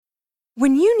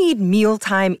When you need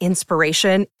mealtime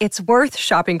inspiration, it's worth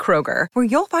shopping Kroger, where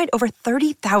you'll find over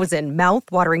 30,000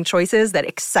 mouth-watering choices that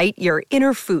excite your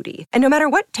inner foodie. And no matter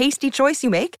what tasty choice you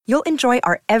make, you'll enjoy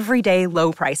our everyday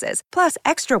low prices, plus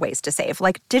extra ways to save,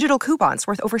 like digital coupons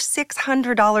worth over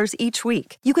 $600 each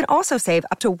week. You can also save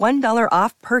up to $1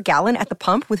 off per gallon at the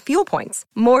pump with fuel points.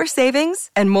 More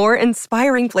savings and more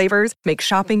inspiring flavors make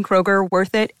shopping Kroger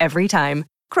worth it every time.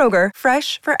 Kroger,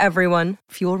 fresh for everyone.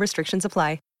 Fuel restrictions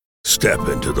apply. Step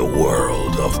into the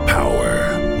world of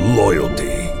power,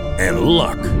 loyalty, and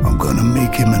luck. I'm gonna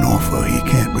make him an offer he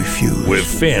can't refuse. With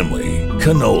family,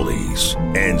 cannolis,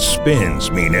 and spins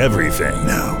mean everything.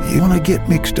 Now, you wanna get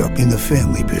mixed up in the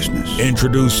family business.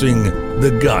 Introducing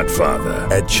The Godfather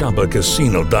at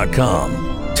ChumbaCasino.com.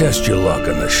 Test your luck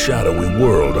in the shadowy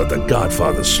world of The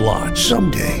Godfather slot.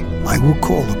 Someday, I will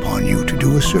call upon you to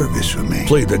do a service for me.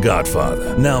 Play The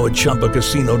Godfather, now at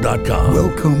ChumbaCasino.com.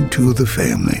 Welcome to the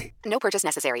family. No purchase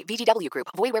necessary. VGW Group.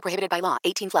 Void where prohibited by law.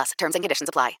 18 plus. Terms and conditions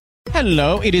apply.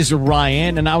 Hello, it is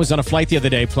Ryan, and I was on a flight the other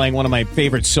day playing one of my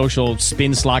favorite social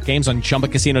spin slot games on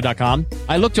ChumbaCasino.com.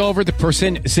 I looked over at the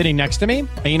person sitting next to me,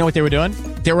 and you know what they were doing?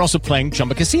 They were also playing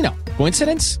Chumba Casino.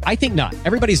 Coincidence? I think not.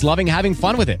 Everybody's loving having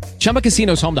fun with it. Chumba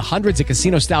Casino is home to hundreds of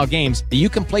casino-style games that you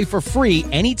can play for free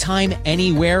anytime,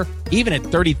 anywhere, even at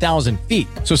 30,000 feet.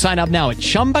 So sign up now at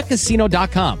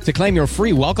ChumbaCasino.com to claim your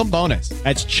free welcome bonus.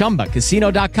 That's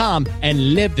ChumbaCasino.com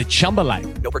and live the Chumba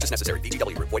life. No purchase necessary.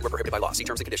 VGW Group. Void where prohibited by law. See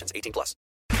terms and conditions. 18 plus.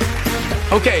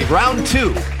 Okay, round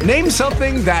two. Name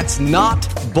something that's not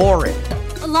boring.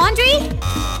 A laundry?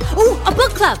 Ooh, a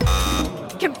book club.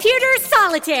 Computer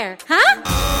solitaire, huh?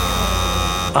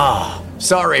 Ah,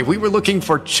 sorry. We were looking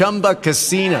for Chumba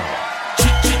Casino.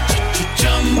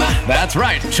 That's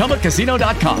right.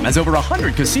 ChumbaCasino.com has over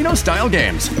 100 casino-style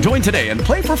games. Join today and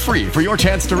play for free for your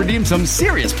chance to redeem some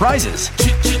serious prizes.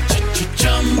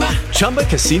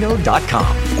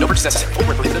 ChumbaCasino.com. No purchase necessary. Void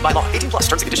where prohibited by law. 18 plus.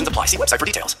 Terms and conditions apply. See website for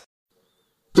details.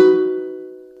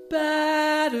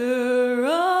 Better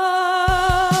off.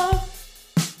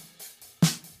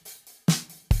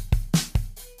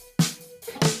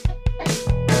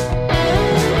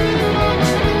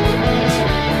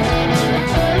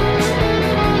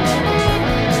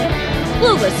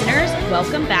 Hello, listeners.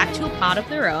 Welcome back to A Pod of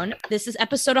Their Own. This is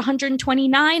episode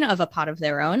 129 of A Pod of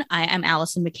Their Own. I am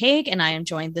Allison McCaig, and I am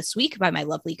joined this week by my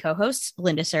lovely co-host,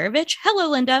 Linda Surovich. Hello,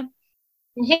 Linda.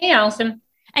 Hey, Allison.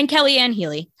 And Kellyanne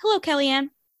Healy. Hello, Kellyanne.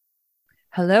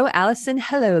 Hello, Allison.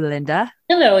 Hello, Linda.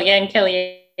 Hello again,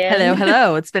 Kellyanne.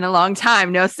 Hello. It's been a long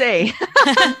time. No say.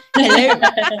 Hello.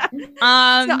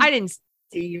 So I didn't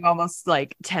see you almost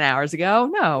like 10 hours ago.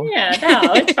 No. Yeah,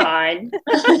 no, it's fine.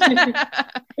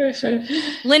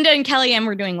 Linda and Kellyanne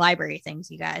were doing library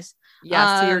things, you guys.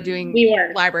 Yes, we were doing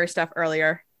library stuff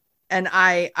earlier. And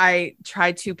I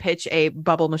tried to pitch a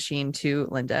bubble machine to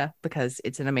Linda because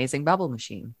it's an amazing bubble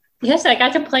machine. Yes, I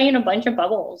got to play in a bunch of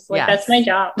bubbles. Like, That's my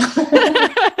job.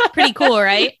 Pretty cool,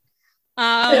 right?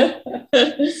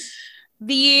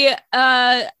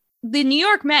 The New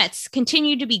York Mets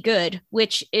continue to be good,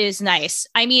 which is nice.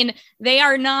 I mean, they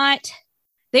are not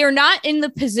in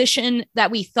the position that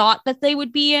we thought that they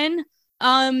would be in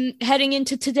heading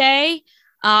into today.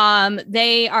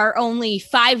 They are only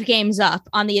 5 games up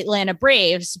on the Atlanta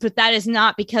Braves, but that is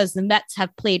not because the Mets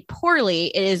have played poorly.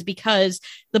 It is because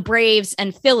the Braves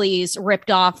and Phillies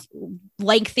ripped off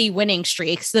lengthy winning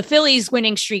streaks. The Phillies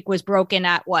winning streak was broken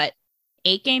at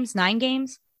 8 games, 9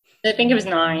 games? I think it was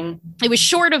 9. It was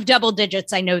short of double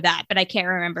digits. I know that, but I can't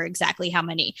remember exactly how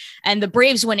many. And the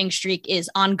Braves winning streak is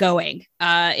ongoing.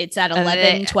 It's at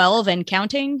 11, 12 and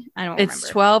counting. I don't remember. It's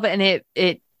 12 and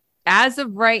it as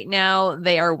of right now,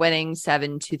 they are winning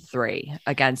 7-3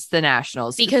 against the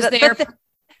Nationals because they are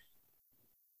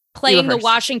playing the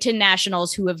Washington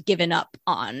Nationals, who have given up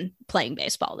on playing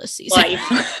baseball this season.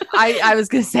 I was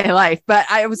going to say life, but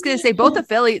I was going to say both the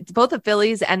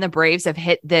Phillies and the Braves have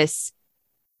hit this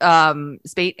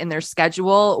spate in their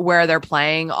schedule where they're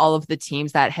playing all of the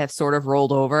teams that have sort of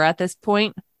rolled over at this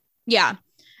point. Yeah.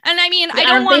 And I mean, I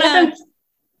don't want to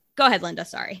go ahead, Linda.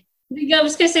 Sorry. Yeah, I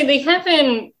was going to say they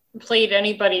haven't played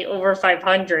anybody over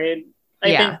 500,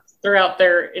 I think, throughout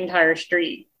their entire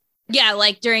streak. Yeah,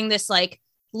 like during this late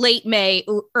May,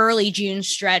 early June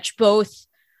stretch, both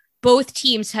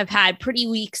teams have had pretty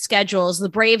weak schedules. The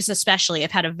Braves especially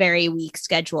have had a very weak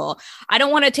schedule. I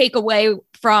don't want to take away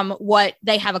from what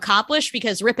they have accomplished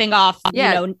because ripping off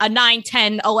a 9,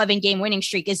 10, 11 game winning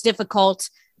streak is difficult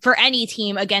for any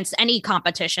team against any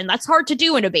competition. That's hard to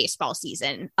do in a baseball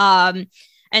season. And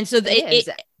so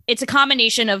it's a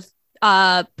combination of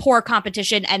poor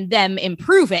competition and them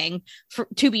improving,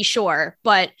 to be sure.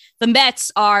 But the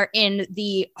Mets are in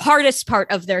the hardest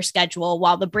part of their schedule,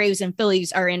 while the Braves and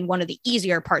Phillies are in one of the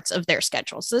easier parts of their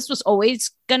schedule. So this was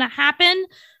always going to happen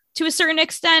to a certain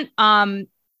extent.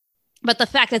 But the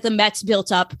fact that the Mets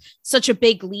built up such a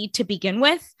big lead to begin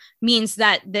with means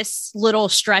that this little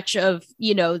stretch of,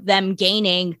 them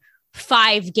gaining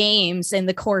 5 games in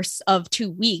the course of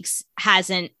 2 weeks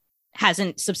hasn't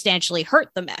substantially hurt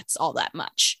the Mets all that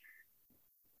much.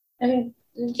 And,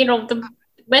 the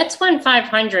Mets won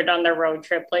 500 on their road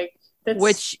trip.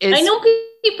 Which is, I know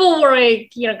people were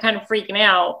kind of freaking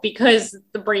out because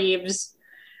the Braves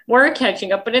were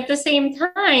catching up, but at the same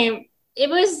time, it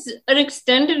was an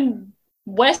extended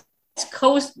West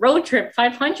Coast road trip.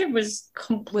 500 was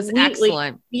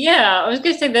excellent. Yeah, I was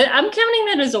going to say that I'm counting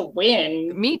that as a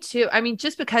win. Me too. I mean,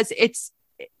 just because it's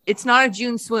not a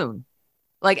June swoon.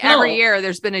 Every year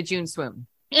there's been a June swoon.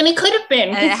 And it could have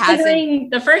been, considering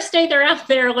the first day they're out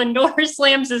there, Lindor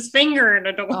slams his finger in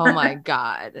a door. Oh my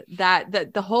God.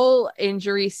 The whole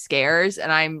injury scares,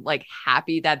 and I'm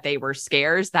happy that they were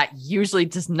scares. That usually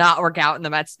does not work out in the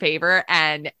Mets' favor.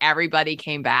 And everybody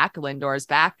came back. Lindor's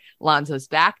back. Alonso's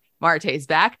back. Marte's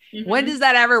back. Mm-hmm. When does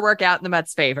that ever work out in the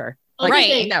Mets' favor?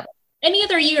 Right. Never. Any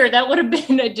other year, that would have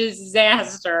been a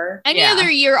disaster. Any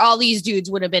other year, all these dudes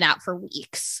would have been out for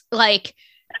weeks.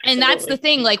 And that's the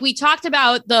thing. We talked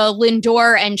about the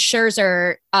Lindor and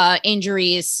Scherzer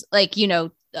injuries,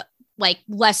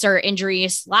 lesser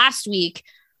injuries last week,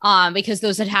 because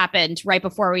those had happened right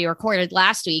before we recorded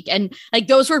last week. And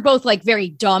those were both very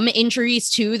dumb injuries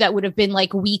too, that would have been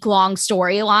week-long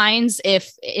storylines if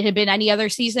it had been any other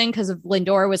season, because of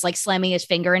Lindor was slamming his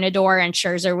finger in a door and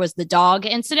Scherzer was the dog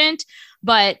incident.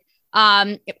 But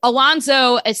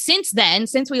Alonso, since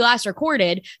we last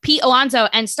recorded, Pete Alonso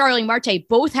and Starling Marte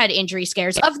both had injury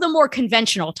scares of the more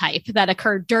conventional type that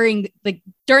occurred during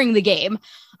the game.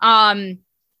 And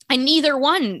neither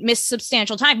one missed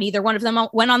substantial time. Neither one of them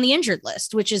went on the injured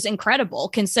list, which is incredible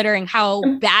considering how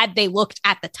bad they looked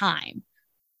at the time.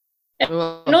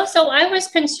 And also, I was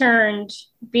concerned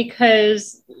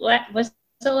because was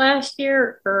it last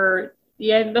year?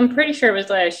 I'm pretty sure it was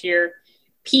last year.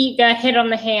 Pete got hit on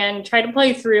the hand, tried to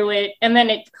play through it, and then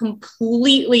it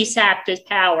completely sapped his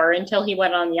power until he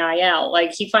went on the IL.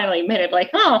 He finally admitted,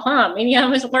 maybe I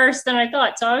was worse than I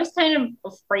thought. So I was kind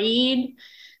of afraid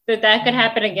that could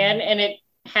happen again, and it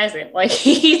hasn't.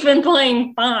 He's been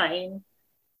playing fine.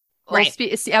 Right.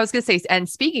 I was going to say, and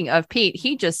speaking of Pete,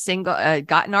 he just got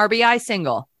an RBI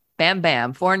single. Bam,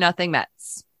 bam, 4-0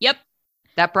 Mets. Yep.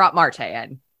 That brought Marte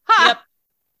in. Ha! Yep.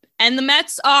 And the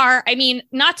Mets are,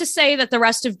 not to say that the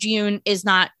rest of June is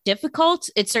not difficult.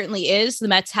 It certainly is. The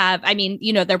Mets have,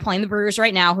 they're playing the Brewers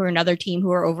right now, who are another team who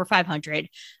are over 500.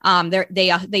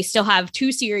 They still have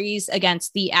 2 series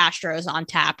against the Astros on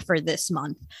tap for this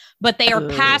month, but they are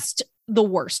past the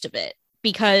worst of it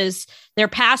because they're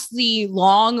past the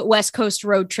long West Coast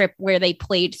road trip where they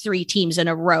played 3 teams in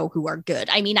a row who are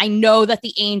good. I know that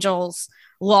the Angels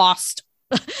lost.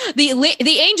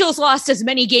 The Angels lost as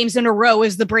many games in a row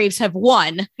as the Braves have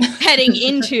won heading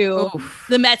into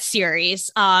the Mets series.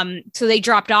 So they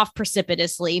dropped off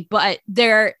precipitously, but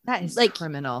that is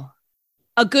criminal.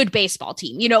 A good baseball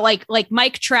team, like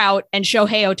Mike Trout and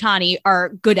Shohei Ohtani are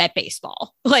good at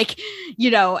baseball,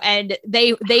 and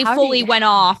they fully went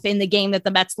off in the game that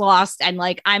the Mets lost. And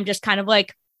I'm just kind of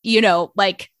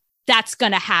that's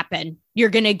going to happen. You're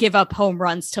going to give up home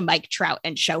runs to Mike Trout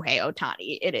and Shohei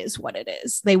Ohtani. It is what it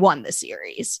is. They won the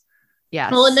series.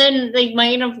 Yes. Well, and then they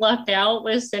might have lucked out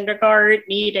with Syndergaard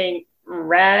needing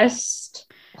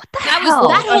rest. What the hell?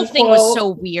 That whole thing was so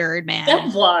weird, man.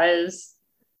 That was.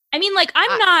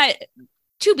 I'm not,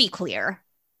 to be clear,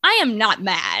 I am not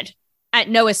mad at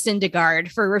Noah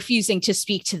Syndergaard for refusing to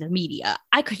speak to the media.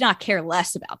 I could not care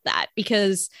less about that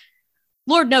because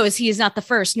Lord knows he is not the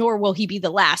first, nor will he be the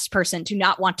last person to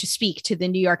not want to speak to the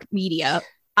New York media.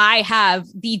 I have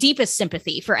the deepest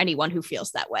sympathy for anyone who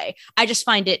feels that way. I just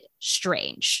find it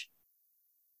strange.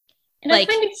 And I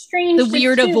find it strange the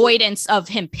weird avoidance of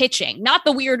him pitching, not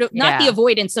the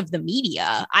avoidance of the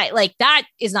media. That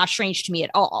is not strange to me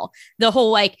at all. The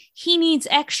whole he needs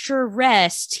extra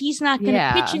rest. He's not going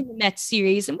to pitch in the Mets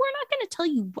series, and we're not going to tell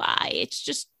you why. It's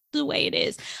just the way it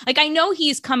is. I know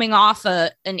he's coming off an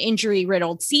injury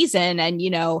riddled season and,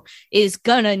 is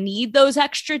gonna need those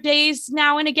extra days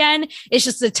now and again. It's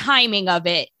just the timing of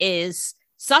it is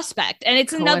suspect. And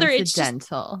it's another, it's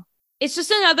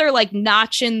just another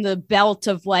notch in the belt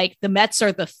of the Mets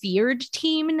are the feared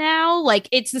team now.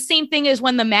 It's the same thing as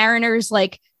when the Mariners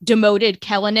demoted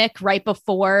Kelenic right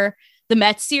before the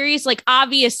Mets series.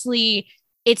 Obviously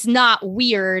it's not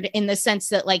weird in the sense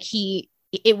that like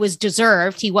it was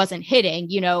deserved. He wasn't hitting,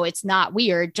 it's not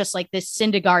weird. Just like this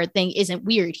Syndergaard thing isn't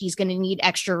weird. He's going to need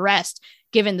extra rest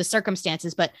given the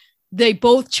circumstances, but they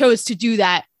both chose to do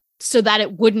that so that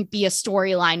it wouldn't be a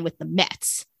storyline with the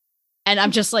Mets. And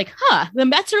I'm just like, the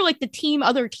Mets are like the team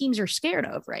other teams are scared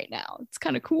of right now. It's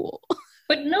kind of cool.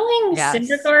 But knowing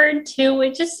Syndergaard too,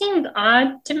 it just seemed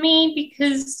odd to me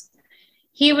because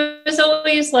he was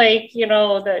always like,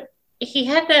 that he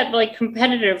had that like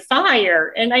competitive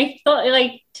fire. And I thought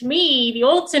like, to me, the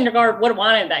old Syndergaard would have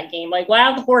wanted that game. Like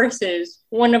Wild Horses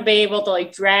wouldn't have been able to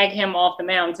like drag him off the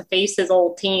mound to face his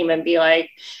old team and be like,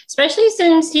 especially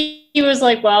since he was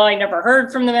like, well, I never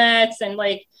heard from the Mets. And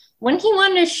like, when he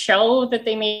wanted to show that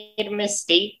they made a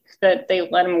mistake, that they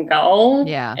let him go.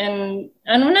 Yeah. And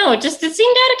I don't know, it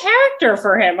seemed out of character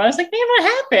for him. I was like, man, what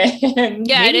happened?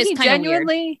 Yeah, it is kind of weird.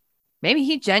 Maybe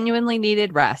he genuinely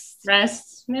needed rest.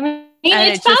 Maybe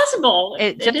it's possible.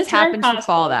 It just happened to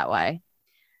fall that way.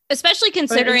 Especially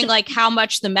considering like how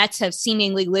much the Mets have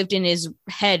seemingly lived in his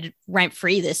head rent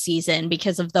free this season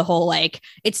because of the whole, like,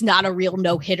 it's not a real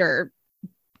no hitter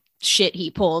shit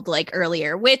he pulled like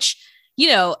earlier, which,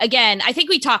 again, I think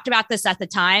we talked about this at the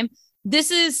time.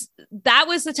 That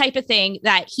was the type of thing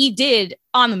that he did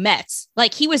on the Mets.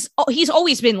 Like he's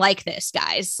always been like this,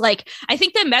 guys. Like, I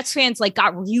think the Mets fans like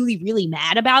got really, really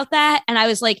mad about that. And I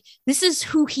was like, this is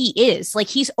who he is. Like,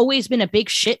 he's always been a big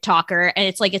shit talker. And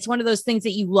it's like, it's one of those things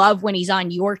that you love when he's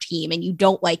on your team and you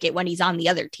don't like it when he's on the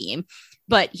other team.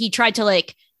 But he tried to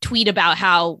like tweet about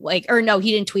how like, or no, he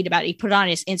didn't tweet about it. He put it on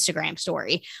his Instagram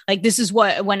story. Like, this is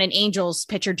what, when an Angels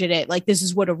pitcher did it, like, this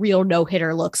is what a real no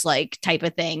hitter looks like type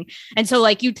of thing. And so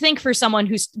like, you'd think for someone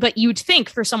who's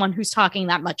talking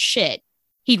that much shit,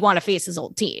 he'd want to face his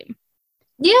old team.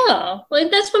 Yeah.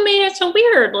 Like, that's what made it so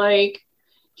weird. Like,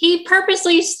 he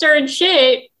purposely stirred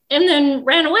shit and then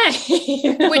ran away.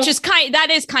 Which is that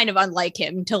is kind of unlike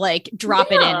him to like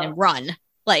drop it in and run.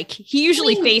 Like, he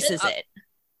usually faces it.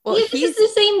 Well, he's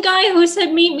the same guy who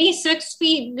said, meet me 6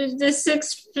 feet,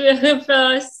 60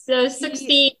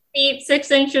 feet,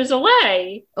 6 inches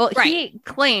away. Well, he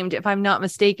claimed, if I'm not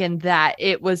mistaken, that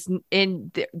it was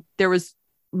there was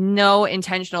no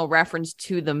intentional reference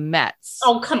to the Mets.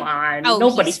 Oh, come on.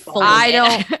 Nobody's I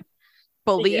don't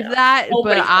believe that,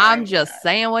 but I'm just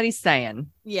saying what he's saying.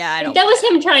 Yeah, that was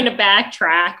him trying to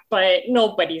backtrack, but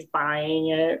nobody's buying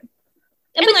it.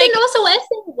 But then also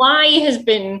SNY has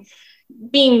been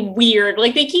being weird.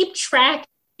 Like, they keep tracking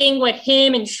what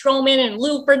him and Stroman and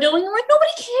Loop are doing. I'm like,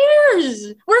 nobody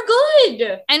cares. We're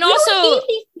good. And also,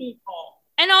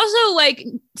 like,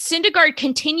 Syndergaard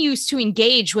continues to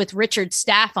engage with Richard's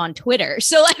staff on Twitter.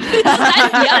 So, like,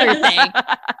 that's the other thing.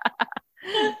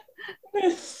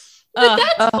 But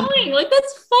that's fine. Like,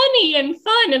 that's funny and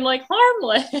fun and like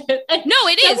harmless. No,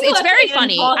 it is. It's very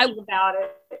funny. About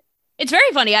it. It's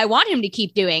very funny. I want him to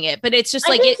keep doing it, but it's just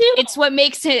like it's what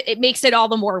makes it all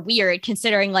the more weird,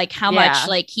 considering like how much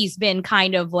like he's been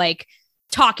kind of like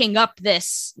talking up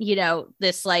this,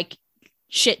 this like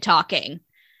shit talking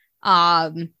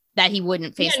that he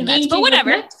wouldn't face the Mets. But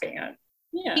whatever.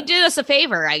 Yeah. He did us a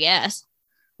favor, I guess.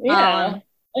 Yeah.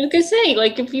 I was gonna say,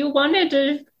 like, if you wanted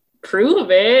to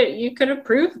prove it, you could have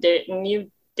proved it, and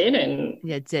you didn't.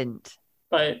 You didn't.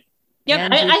 But yeah,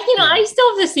 I still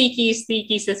have the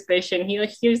sneaky suspicion. He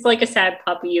was like a sad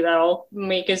puppy that'll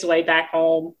make his way back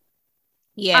home.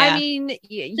 Yeah, I mean,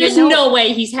 there's no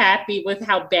way he's happy with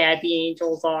how bad the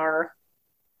Angels are.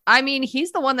 I mean,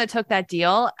 he's the one that took that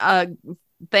deal.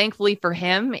 Thankfully for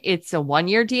him, it's a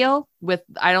 1-year deal with,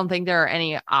 I don't think there are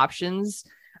any options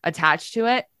attached to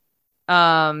it.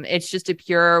 It's just a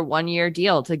pure 1-year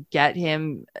deal to get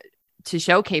him to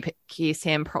showcase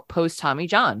him post Tommy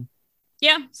John.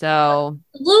 Yeah. So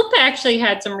Loop actually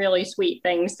had some really sweet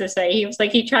things to say. He was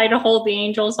like, he tried to hold the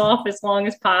Angels off as long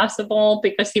as possible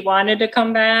because he wanted to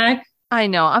come back. I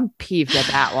know. I'm peeved at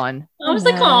that one. I was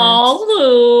like, oh,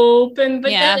 Loop. But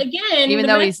then again, even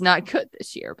though he's not good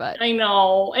this year, but I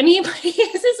know. And he has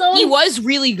his own. He was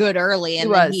really good early, and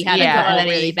then he had a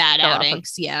couple really bad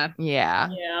outings. Yeah.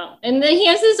 And then he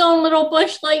has his own little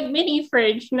Busch Light mini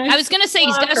fridge. I was gonna say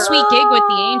he's got a sweet gig with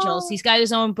the Angels. He's got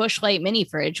his own Busch Light mini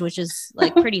fridge, which is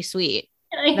like pretty sweet.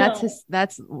 I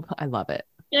love it.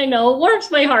 I know. It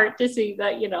warms my heart to see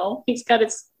that,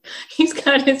 he's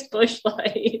got his Busch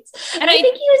Lights. And I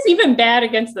think he was even bad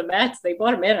against the Mets. They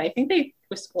brought him in. I think they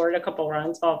scored a couple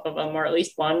runs off of him, or at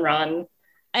least one run.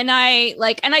 And I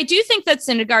do think that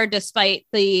Syndergaard, despite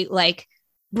the like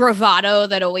bravado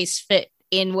that always fit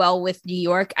in well with New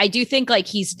York, I do think like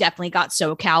he's definitely got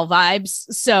SoCal vibes.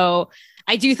 So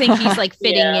I do think he's like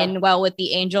fitting in well with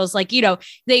the Angels. Like, you know,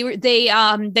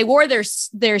 they wore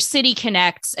their City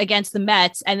Connects against the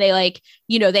Mets, and they like,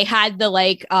 you know, they had the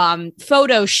like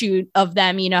photo shoot of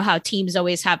them. You know how teams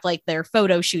always have like their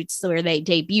photo shoots where they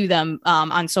debut them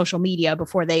on social media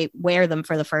before they wear them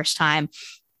for the first time.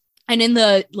 And in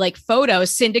the like photo,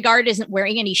 Syndergaard isn't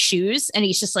wearing any shoes, and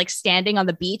he's just like standing on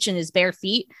the beach in his bare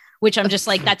feet, which I'm just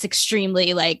like, that's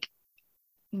extremely like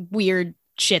weird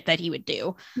shit that he would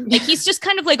do. Like, he's just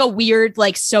kind of like a weird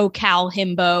like SoCal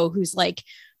himbo who's like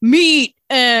meat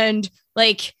and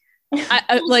like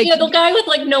like the guy with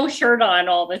like no shirt on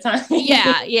all the time.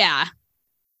 yeah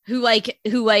who like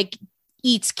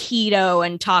eats keto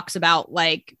and talks about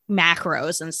like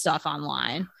macros and stuff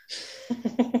online.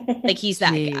 Like, he's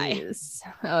that guy.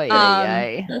 Oh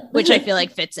yeah, which I feel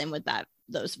like fits in with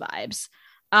those vibes.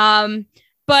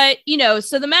 But you know,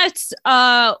 so the Mets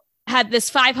had this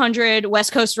 500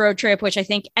 West Coast road trip, which I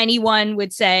think anyone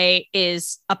would say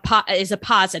is a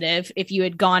positive. If you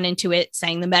had gone into it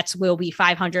saying the Mets will be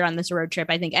 500 on this road trip,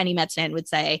 I think any Mets fan would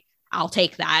say, I'll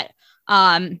take that.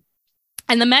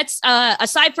 And the Mets,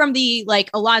 aside from the like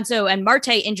Alonso and Marte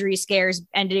injury scares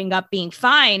ending up being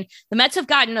fine, the Mets have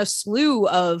gotten a slew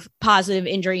of positive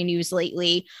injury news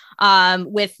lately,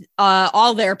 with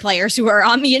all their players who are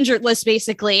on the injured list,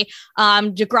 basically.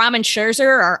 DeGrom and Scherzer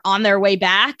are on their way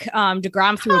back.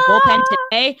 DeGrom threw a bullpen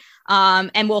today,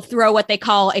 and will throw what they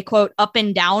call a quote up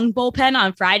and down bullpen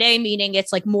on Friday, meaning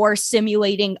it's like more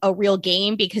simulating a real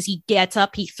game because he gets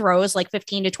up, he throws like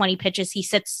 15 to 20 pitches, he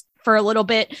sits for a little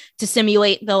bit to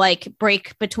simulate the like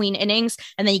break between innings,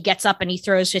 and then he gets up and he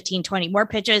throws 15, 20 more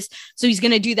pitches. So he's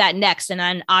going to do that next. And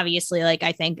then obviously, like,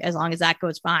 I think as long as that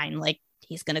goes fine, like,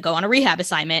 he's going to go on a rehab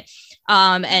assignment.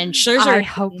 And Scherzer, I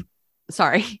hope.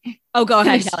 Sorry. Oh, go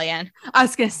ahead, Kellyanne. I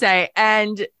was going to say,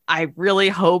 and I really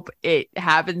hope it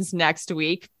happens next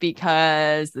week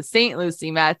because the St. Lucie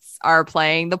Mets are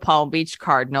playing the Palm Beach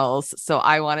Cardinals. So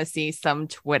I want to see some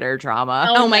Twitter drama.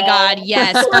 Oh my God.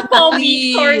 Yes. Palm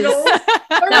Beach Cardinals.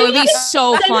 That would be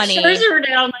so funny. Scherzer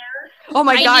down there. Oh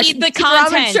my gosh. I need the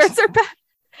content.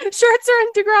 Scherzer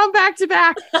and DeGrom back to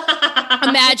back.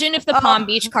 Imagine if the Palm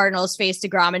Beach Cardinals faced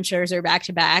DeGrom and Scherzer back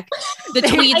to back. The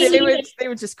tweets, they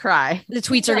would just cry. The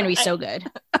tweets are going to be so good.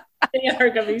 They are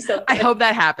going to be so good. I hope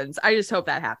that happens. I just hope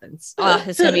that happens. Oh,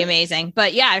 it's going to be amazing.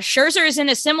 But yeah, Scherzer is in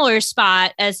a similar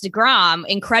spot as DeGrom,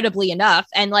 incredibly enough.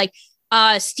 And like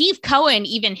Steve Cohen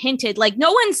even hinted, like,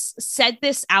 no one's said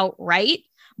this outright,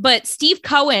 but Steve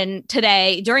Cohen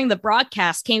today during the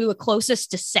broadcast came the closest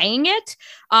to saying it.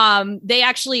 They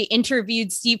actually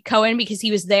interviewed Steve Cohen because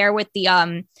he was there with the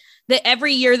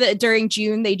every year that during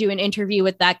June, they do an interview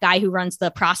with that guy who runs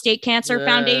the Prostate Cancer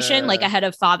Foundation, like ahead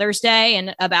of Father's Day,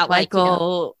 and about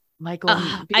Michael, I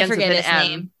forget his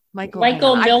name. Michael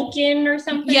Milken or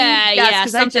something. Yeah,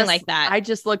 something like that. I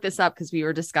just looked this up because we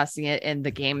were discussing it in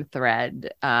the game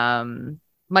thread. Michael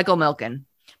Milken.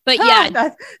 But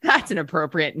yeah, that's an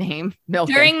appropriate name.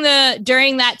 Milken.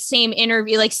 During that same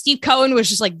interview, like Steve Cohen was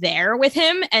just like there with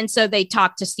him. And so they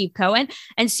talked to Steve Cohen,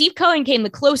 and Steve Cohen came the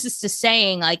closest to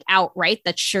saying like outright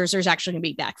that Scherzer's actually going to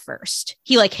be back first.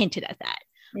 He like hinted at that.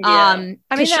 Yeah. I mean,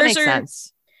 that makes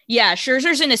sense. Yeah,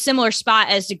 Scherzer's in a similar spot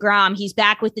as DeGrom. He's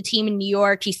back with the team in New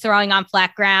York. He's throwing on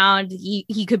flat ground.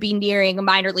 He could be nearing a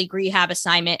minor league rehab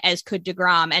assignment, as could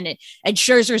DeGrom. And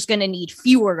Scherzer's going to need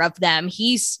fewer of them.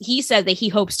 He said that he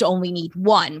hopes to only need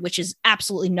one, which is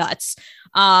absolutely nuts.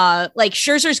 Like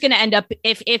Scherzer's going to end up,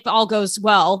 if all goes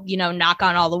well, you know, knock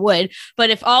on all the wood.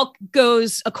 But if all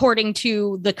goes according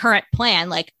to the current plan,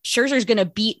 like Scherzer's going to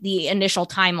beat the initial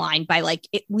timeline by like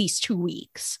at least 2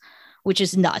 weeks, which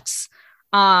is nuts.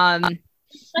 I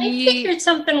figured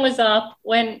something was up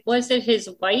when, was it his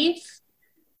wife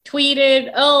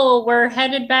tweeted, "Oh, we're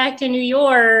headed back to New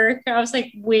York." I was like,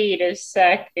 wait a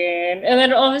second. And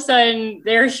then all of a sudden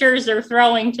there's Scherzer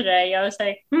throwing today. I was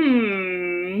like,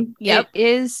 Yep. It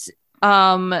is.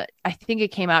 I think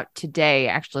it came out today,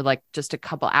 actually, like just a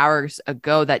couple hours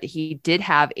ago, that he did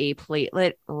have a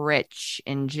platelet rich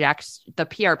the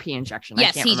PRP injection.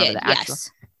 Yes, he did.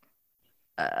 Yes.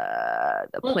 And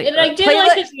I did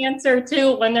like his answer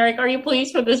too when they're like, "Are you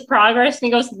pleased with this progress?" And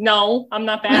he goes, "No, I'm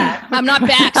not back. I'm not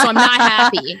back, so I'm not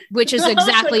happy," which is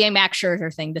exactly a Max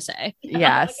Scherzer thing to say.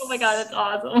 Yes. Like, oh my God, that's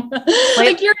awesome.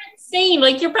 Like, you're insane.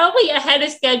 Like, you're probably ahead of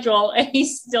schedule and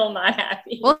he's still not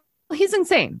happy. Well, he's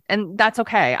insane, and that's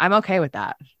okay. I'm okay with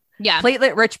that. Yeah.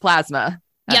 Platelet rich plasma.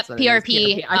 Yep.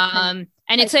 PRP.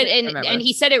 And it said, and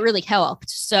he said it really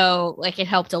helped. So like it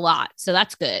helped a lot. So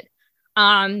that's good.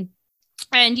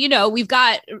 And, you know, we've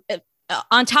got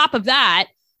on top of that,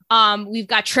 we've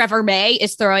got Trevor May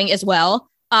is throwing as well.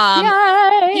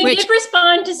 He did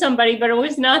respond to somebody, but it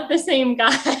was not the same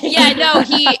guy. Yeah, no,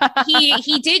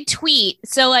 he did tweet.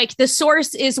 So like the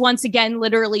source is once again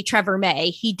literally Trevor May.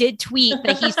 He did tweet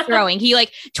that he's throwing. He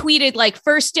like tweeted like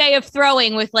first day of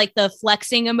throwing with like the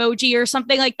flexing emoji or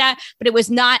something like that, but it was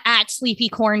not at Sleepy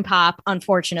Corn Pop,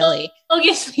 unfortunately. Oh,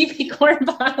 yeah, Sleepy Corn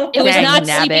Pop. It was not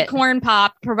Sleepy Corn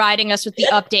Pop providing us with the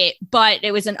update, but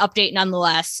it was an update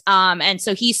nonetheless. And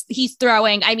so he's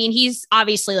throwing. I mean, he's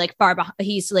obviously like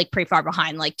he's like pretty far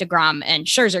behind like DeGrom and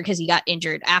Scherzer because he got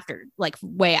injured after like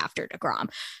way after DeGrom.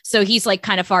 So he's like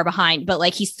kind of far behind, but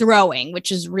like he's throwing,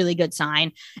 which is a really good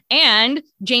sign. And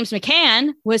James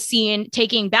McCann was seen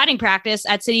taking batting practice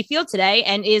at Citi Field today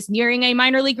and is nearing a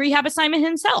minor league rehab assignment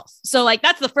himself. So like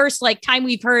that's the first like time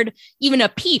we've heard even a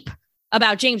peep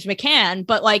about James McCann,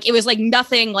 but like it was like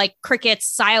nothing, like crickets,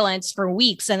 silence for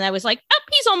weeks. And I was like, oh,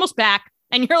 he's almost back.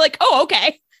 And you're like, oh,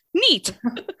 okay, neat.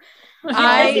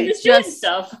 I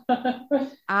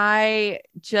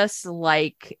just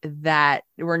like that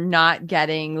we're not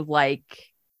getting like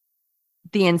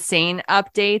the insane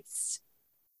updates,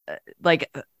 like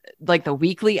the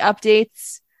weekly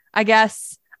updates, I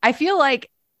guess. I feel like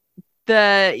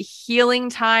the healing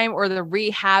time or the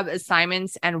rehab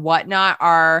assignments and whatnot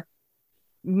are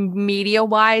media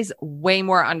wise way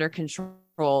more under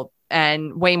control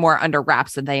and way more under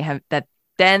wraps than they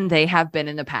have been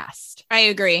in the past. I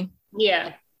agree.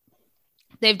 Yeah.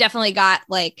 They've definitely got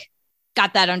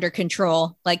that under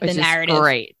control, like which the narrative,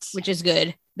 great. Which is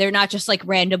good. They're not just like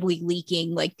randomly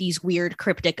leaking like these weird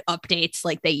cryptic updates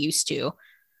like they used to.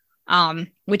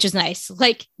 Which is nice.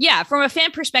 Like, yeah, from a fan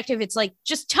perspective, it's like,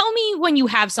 just tell me when you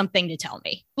have something to tell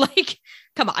me. Like,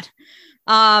 come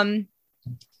on.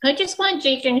 I just want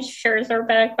Jake and Scherzer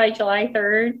back by July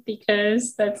 3rd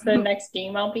because that's the next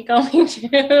game I'll be going to.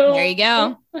 There you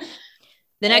go.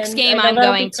 The next game I'm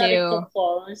going to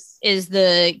is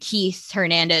the Keith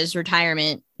Hernandez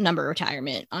number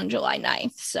retirement on July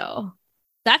 9th. So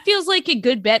that feels like a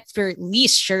good bet for at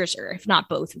least Scherzer, if not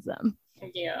both of them.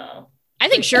 Yeah. I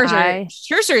think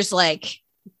Scherzer's like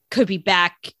could be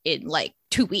back in like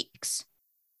 2 weeks.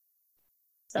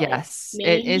 So yes,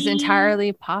 it is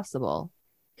entirely possible.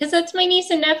 Because that's my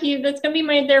niece and nephew. That's going to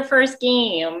be their first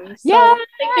game. So yeah. if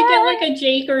they could get like a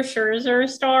Jake or Scherzer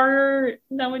starter,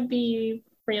 that would be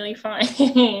really fun.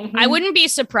 I wouldn't be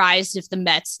surprised if the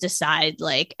Mets decide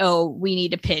like, oh, we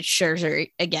need to pitch Scherzer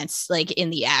against like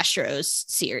in the Astros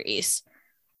series.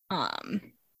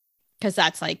 Because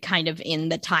that's like kind of in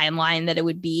the timeline that it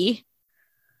would be.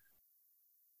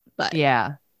 But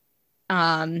yeah.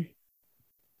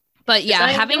 But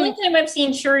yeah, the only time I've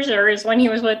seen Scherzer is when he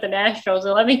was with the Nationals.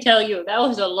 And let me tell you, that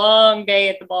was a long day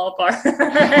at the ballpark.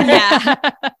 Yeah.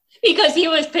 Because he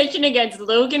was pitching against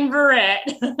Logan Verrett.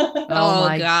 Oh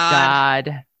my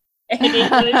God. And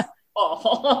it was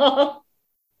awful.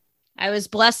 I was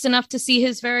blessed enough to see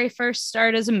his very first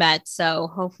start as a Met. So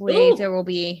hopefully there will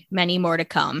be many more to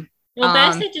come. Well,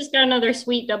 Bassett just got another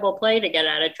sweet double play to get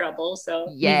out of trouble. So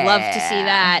yeah, we'd love to see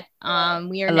that.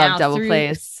 We are now double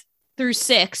plays. Through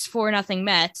 6-4-0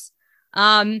 Mets.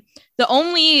 The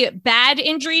only bad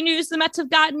injury news the Mets have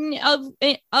gotten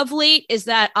of late is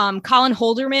that Colin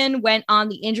Holderman went on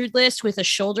the injured list with a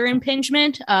shoulder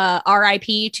impingement.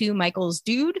 RIP to Michael's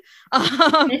dude,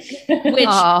 which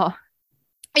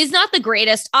is not the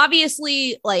greatest.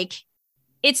 Obviously, like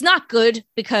it's not good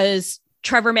because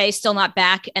Trevor May is still not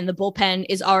back and the bullpen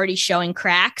is already showing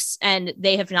cracks and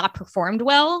they have not performed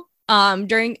well.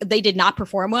 They did not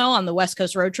perform well on the West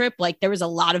Coast road trip. Like there was a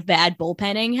lot of bad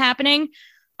bullpenning happening.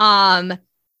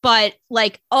 But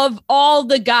like of all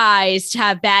the guys to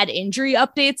have bad injury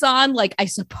updates on, like, I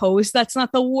suppose that's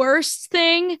not the worst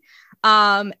thing.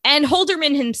 And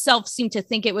Holderman himself seemed to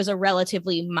think it was a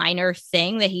relatively minor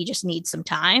thing that he just needs some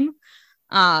time.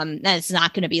 And it's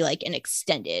not going to be like an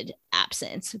extended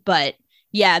absence, but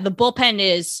yeah, the bullpen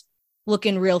is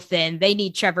looking real thin. They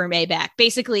need Trevor May back.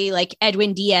 Basically, like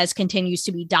Edwin Diaz continues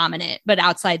to be dominant, but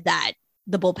outside that,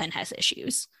 the bullpen has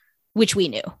issues, which we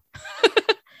knew.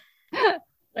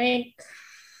 Like,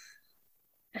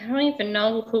 I don't even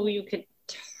know who you could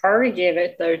target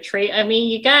at the trade. I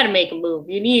mean, you got to make a move.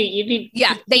 You need.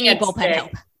 Yeah, they need bullpen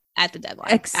help at the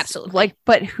deadline. Absolutely. Like,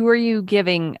 but who are you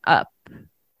giving up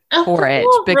for it?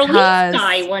 Because relief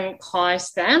guy wouldn't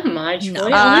cost that much. No.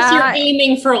 Unless you're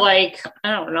aiming for like,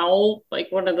 I don't know, like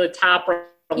one of the top relievers.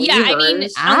 Yeah, I mean,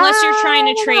 unless you're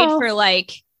trying to trade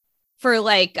for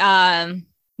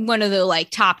one of the like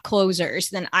top closers,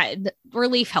 then the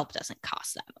relief help doesn't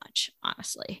cost that much,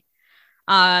 honestly.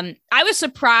 I was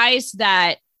surprised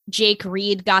that Jake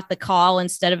Reed got the call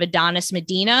instead of Adonis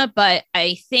Medina, but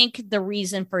I think the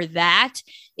reason for that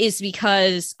is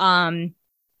because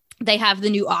they have the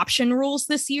new option rules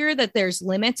this year that there's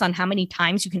limits on how many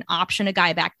times you can option a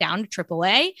guy back down to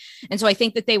AAA. And so I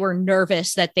think that they were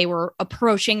nervous that they were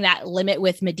approaching that limit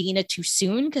with Medina too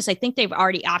soon, because I think they've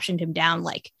already optioned him down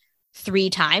like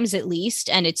 3 times at least,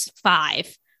 and it's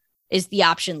 5 is the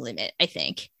option limit, I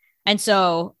think. And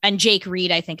Jake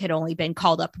Reed, I think, had only been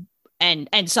called up and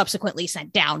subsequently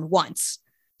sent down once.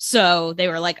 So they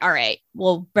were like, all right,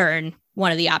 we'll burn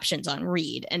one of the options on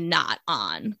Reed and not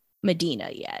on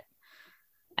Medina yet.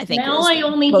 I think now I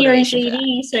only hear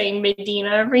JD saying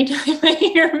Medina every time I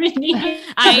hear Medina.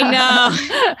 I know.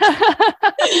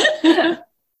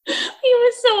 He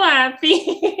was so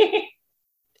happy.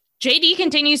 JD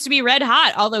continues to be red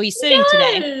hot, although he's sitting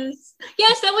today.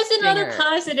 Yes, that was another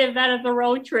positive out of the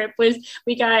road trip. Was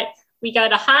we got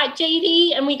a hot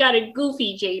JD and we got a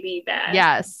goofy JD back.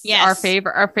 Yes. Our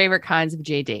favorite kinds of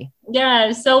JD.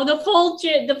 Yeah, so the full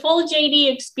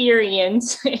JD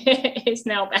experience is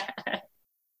now back.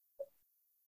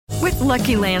 With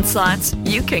Lucky Land Slots,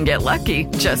 you can get lucky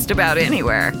just about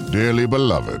anywhere. Dearly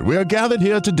beloved, we are gathered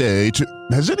here today to...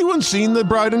 Has anyone seen the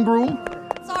bride and groom?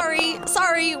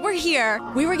 Sorry, we're here.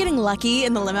 We were getting lucky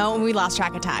in the limo and we lost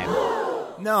track of time.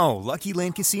 No, Lucky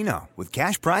Land Casino, with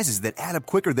cash prizes that add up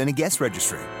quicker than a guest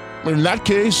registry. In that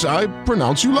case, I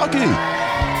pronounce you lucky.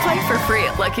 Play for free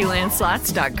at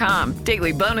LuckyLandSlots.com.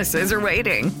 Daily bonuses are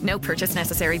waiting. No purchase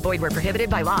necessary. Void where prohibited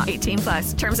by law.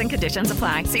 18+. Terms and conditions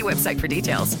apply. See website for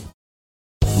details.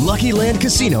 Lucky Land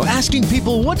Casino, asking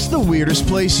people, what's the weirdest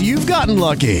place you've gotten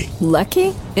lucky?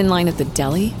 Lucky? In line at the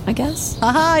deli, I guess?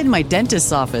 Aha, in my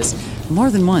dentist's office. More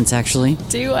than once, actually.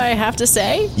 Do I have to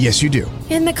say? Yes, you do.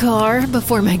 In the car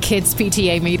before my kids'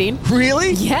 PTA meeting.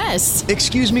 Really? Yes.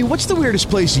 Excuse me, what's the weirdest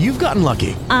place you've gotten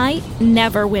lucky? I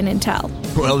never win and tell.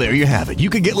 Well, there you have it. You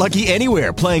can get lucky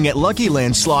anywhere, playing at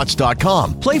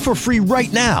LuckyLandSlots.com. Play for free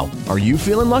right now. Are you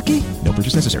feeling lucky? No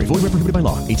purchase necessary. Void where prohibited by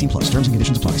law. 18+. Terms and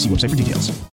conditions apply. See website for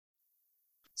details.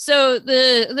 So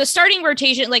the starting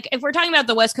rotation, like if we're talking about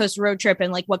the West Coast road trip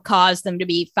and like what caused them to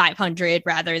be 500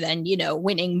 rather than,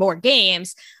 winning more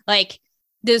games, like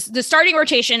the starting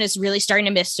rotation is really starting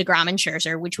to miss DeGrom and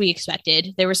Scherzer, which we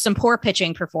expected. There was some poor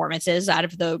pitching performances out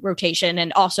of the rotation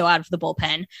and also out of the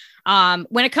bullpen.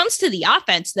 When it comes to the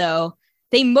offense, though,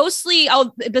 they mostly,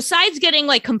 besides getting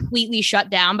like completely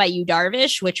shut down by Yu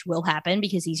Darvish, which will happen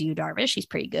because he's Yu Darvish, he's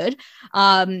pretty good.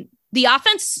 The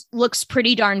offense looks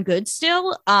pretty darn good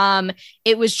still.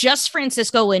 It was just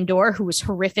Francisco Lindor who was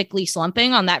horrifically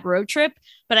slumping on that road trip,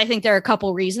 but I think there are a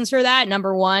couple reasons for that.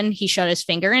 Number one, he shut his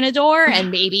finger in a door and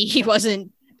maybe he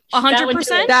wasn't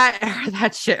 100%.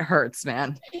 That shit hurts,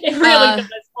 man. It really does.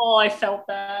 Oh, I felt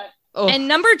that. Oh. And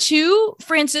number two,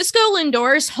 Francisco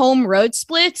Lindor's home road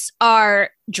splits are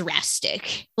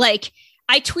drastic. Like,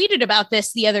 I tweeted about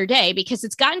this the other day because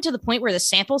it's gotten to the point where the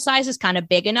sample size is kind of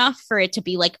big enough for it to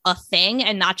be like a thing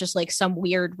and not just like some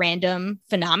weird random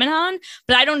phenomenon.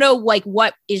 But I don't know like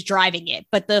what is driving it.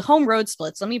 But the home road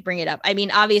splits, let me bring it up. I mean,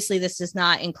 obviously this does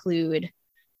not include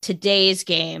today's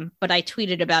game, but I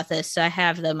tweeted about this, so I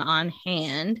have them on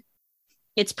hand.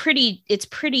 It's pretty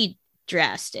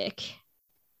drastic.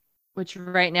 Which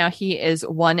right now he is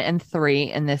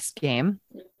 1-3 in this game.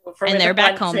 And they're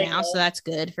back home now, so that's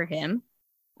good for him.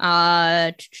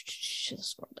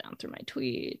 Scroll down through my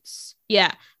tweets.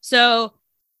 Yeah. So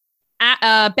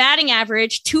batting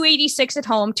average 286 at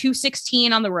home,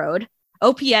 216 on the road.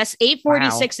 OPS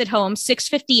 846 at home,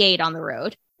 658 on the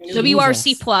road. Jesus.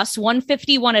 WRC plus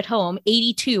 151 at home,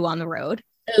 82 on the road.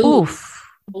 Oof.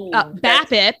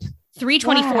 BABIP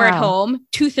 324 at home,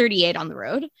 238 on the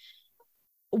road.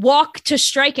 Walk to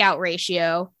strikeout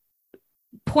ratio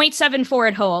 0.74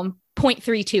 at home,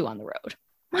 0.32 on the road.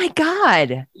 My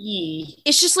God.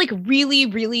 It's just like really,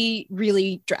 really,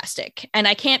 really drastic. And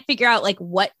I can't figure out like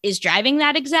what is driving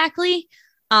that exactly.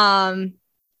 And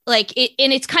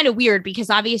it's kind of weird because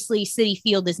obviously Citi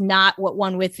Field is not what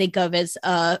one would think of as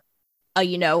a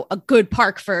good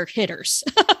park for hitters.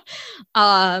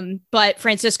 But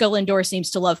Francisco Lindor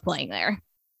seems to love playing there,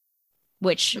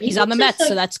 which he's on the Mets,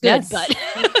 so that's good. Yes. But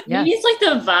he needs like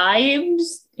the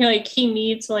vibes. Like he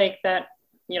needs like that,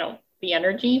 the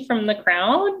energy from the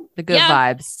crowd. The good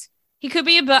vibes. He could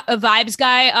be a vibes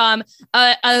guy.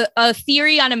 A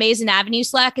theory on Amazing Avenue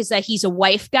Slack is that he's a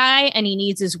wife guy and he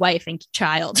needs his wife and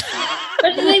child.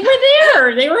 But they were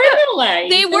there. They were in LA.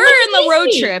 They were in the road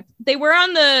trip. They were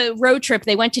on the road trip.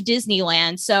 They went to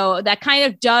Disneyland. So that kind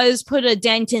of does put a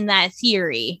dent in that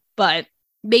theory. But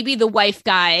maybe the wife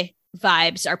guy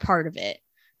vibes are part of it.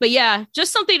 But yeah,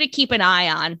 just something to keep an eye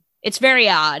on. It's very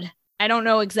odd. I don't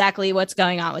know exactly what's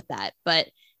going on with that, but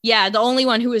Yeah, the only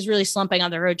one who was really slumping on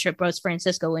the road trip was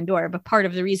Francisco Lindor, but part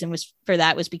of the reason was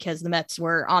because the Mets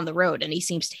were on the road, and he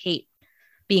seems to hate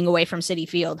being away from Citi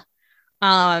Field.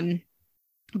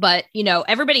 But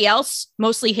everybody else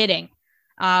mostly hitting.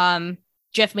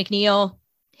 Jeff McNeil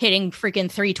hitting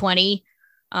freaking 320.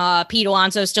 Pete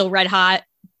Alonso still red hot.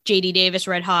 JD Davis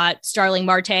red hot. Starling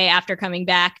Marte after coming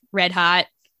back red hot.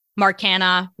 Mark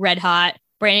Canha red hot.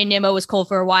 Brandon Nimmo was cold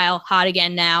for a while, hot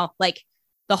again now. Like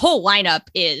the whole lineup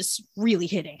is really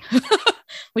hitting,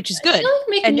 which is good. I feel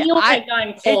like McNeil had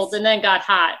gone cold and then got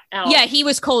hot. Yeah, he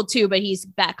was cold too, but he's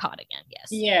back hot again. Yes.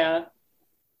 Yeah.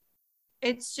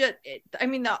 It's just,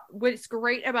 what's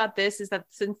great about this is that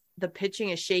since the pitching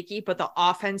is shaky, but the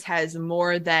offense has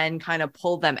more than kind of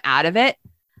pulled them out of it.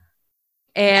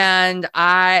 And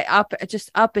up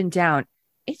and down.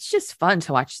 It's just fun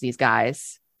to watch these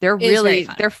guys. They're really,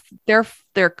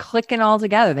 they're clicking all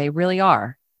together. They really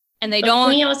are. And they don't.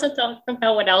 Can we also talk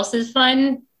about what else is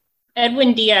fun?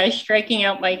 Edwin Diaz striking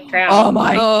out Mike Trout. Oh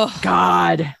my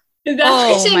God. That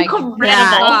was incredible.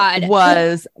 That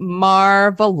was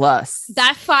marvelous.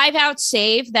 That 5-out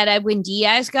save that Edwin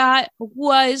Diaz got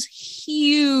was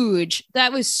huge.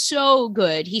 That was so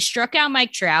good. He struck out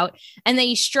Mike Trout, and then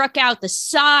he struck out the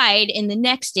side in the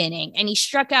next inning, and he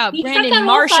struck out Brandon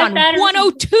Marsh on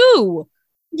 102.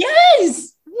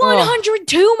 Yes.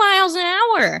 102 miles an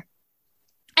hour.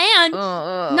 And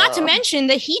not to mention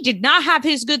that he did not have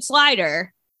his good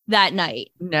slider that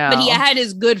night. No. But he had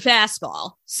his good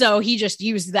fastball. So he just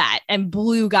used that and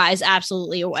blew guys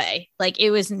absolutely away. Like,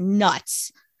 it was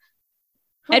nuts.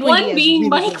 One being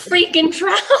Mike freaking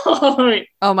Trout.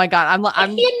 Oh my God.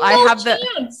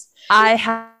 I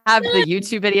have the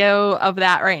YouTube video of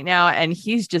that right now, and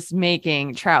he's just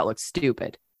making Trout look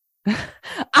stupid.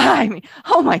 I mean,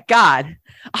 oh my God.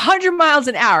 100 miles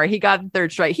an hour. He got the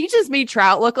third strike. He just made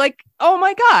Trout look like, oh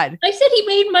my God. I said he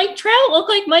made Mike Trout look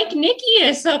like Mike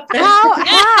Nickius up there.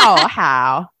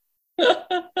 How? And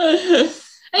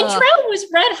Trout was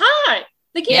red hot.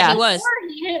 The game he was.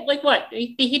 He hit like what?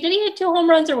 He hit 2 home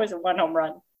runs, or was it 1 home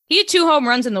run? He had 2 home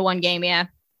runs in the one game, yeah.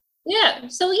 Yeah.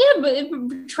 So yeah,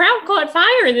 but Trout caught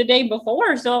fire the day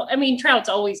before. So I mean, Trout's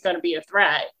always going to be a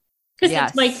threat because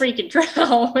it's Mike freaking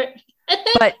Trout. And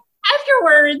then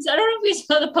afterwards, I don't know if you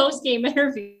saw the post-game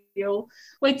interview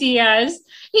with Diaz.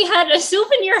 He had a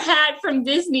souvenir hat from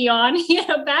Disney on. He had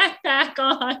a backpack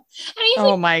on. And he's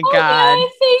my God. Yeah, I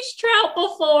faced Trout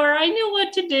before. I knew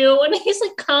what to do. And he's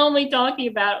like calmly talking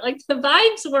about it. Like the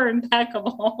vibes were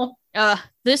impeccable.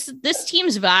 This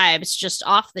team's vibes just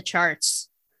off the charts.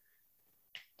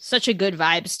 Such a good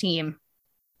vibes team.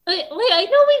 I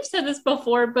know we've said this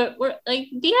before, but we're like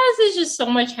Diaz is just so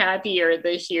much happier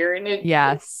this year, and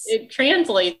it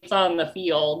translates on the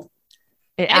field.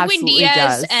 Edwin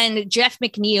Diaz and Jeff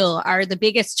McNeil are the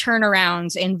biggest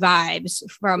turnarounds in vibes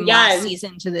from last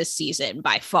season to this season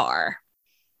by far.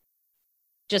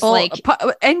 Just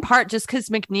in part just because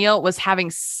McNeil was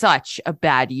having such a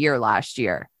bad year last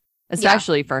year,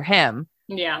 especially for him.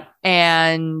 Yeah,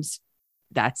 and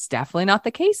that's definitely not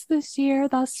the case this year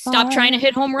thus far. Stop trying to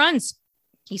hit home runs.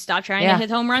 He stopped trying to hit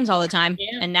home runs all the time.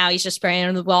 Yeah. And now he's just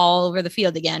spraying the ball all over the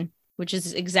field again, which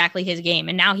is exactly his game.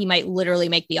 And now he might literally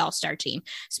make the All-Star team.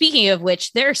 Speaking of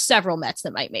which, there are several Mets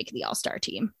that might make the All-Star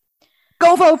team.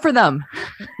 Go vote for them.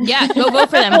 Yeah, go vote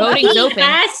for them. Voting's open. He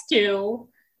has to.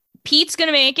 Pete's going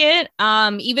to make it.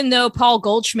 Even though Paul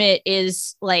Goldschmidt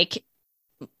is like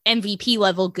MVP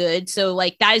level good. So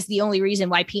like that is the only reason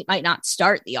why Pete might not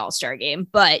start the All-Star game,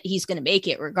 but he's going to make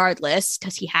it regardless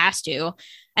because he has to.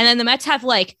 And then the Mets have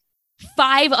like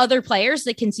 5 other players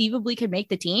that conceivably could make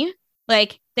the team.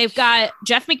 Like they've got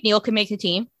Jeff McNeil could make the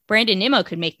team. Brandon Nimmo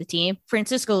could make the team.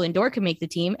 Francisco Lindor could make the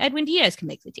team. Edwin Diaz can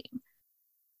make the team.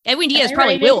 Edwin Diaz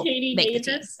probably will make the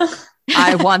team.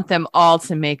 I want them all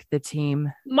to make the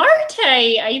team. Marte,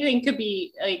 I think, could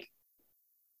be like,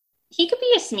 he could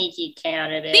be a sneaky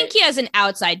candidate. I think he has an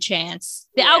outside chance.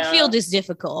 The outfield is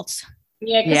difficult.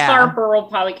 Yeah, because Harper will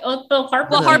probably.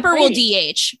 Harper will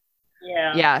DH.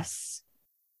 Yeah. Yes.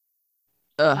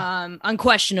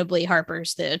 Unquestionably,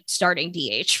 Harper's the starting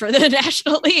DH for the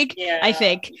National League. Yeah, I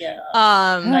think. Yeah.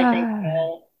 I think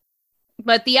so.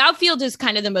 But the outfield is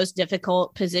kind of the most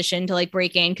difficult position to like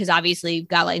break in because obviously you've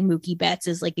got like Mookie Betts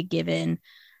is like a given.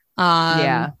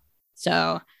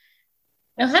 So.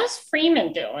 Now, how's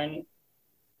Freeman doing?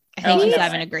 I think he's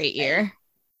having a great year.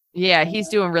 Yeah, he's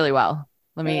doing really well.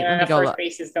 Let me go. First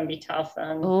base is gonna be tough.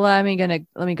 Then let me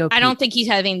go. I don't think he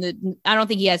has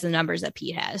the numbers that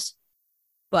Pete has.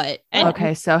 But or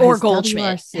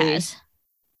Goldschmidt WRC has.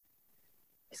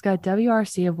 He's got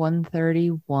WRC of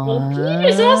 131. Well, Pete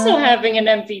is also having an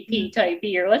MVP type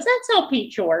year. Let's not sell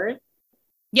Pete short.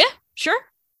 Yeah, sure.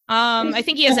 I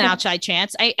think he has an outside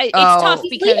chance. It's tough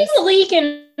he's because leading the league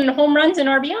in home runs and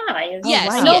RBIs.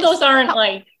 Yes, I know those aren't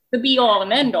like the be all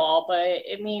and end all, but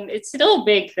I mean, it's still a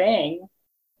big thing.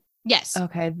 Yes.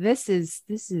 Okay. This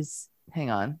is, hang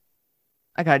on.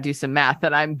 I got to do some math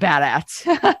that I'm bad at.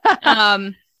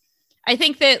 I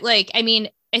think that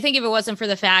I think if it wasn't for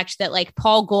the fact that like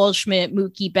Paul Goldschmidt,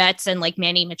 Mookie Betts, and like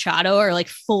Manny Machado are like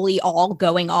fully all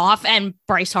going off, and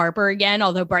Bryce Harper again,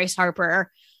 although Bryce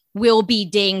Harper will be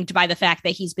dinged by the fact that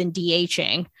he's been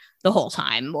DHing the whole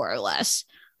time, more or less.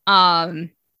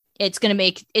 It's gonna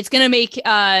make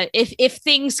if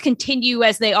things continue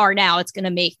as they are now, it's gonna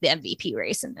make the MVP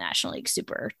race in the National League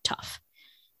super tough.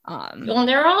 Well,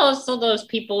 there are also those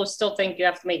people who still think you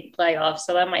have to make the playoffs,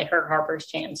 so that might hurt Harper's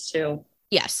chance too.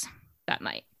 Yes, that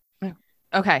might.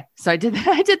 Okay, so I did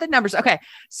the numbers. Okay,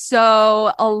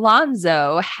 so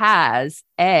Alonso has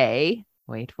a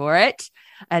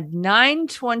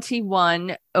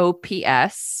 921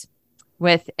 OPS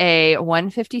with a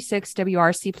 156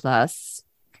 WRC plus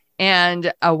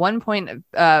and a 1.9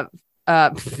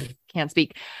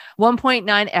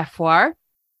 FWAR.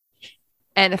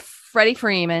 And Freddie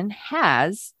Freeman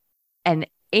has an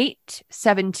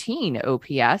 817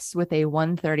 OPS with a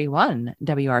 131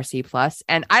 WRC plus.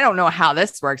 And I don't know how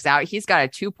this works out. He's got a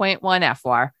 2.1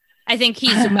 FWAR. I think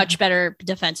he's a much better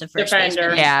defensive first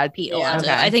baseman. Yeah, Pete Alonso.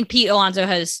 Okay. I think Pete Alonso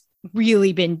has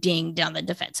really been dinged on the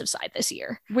defensive side this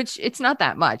year. Which it's not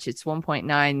that much. It's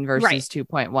 1.9 versus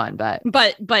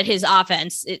 2.1, but his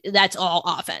offense, that's all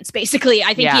offense. Basically,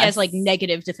 I think he has like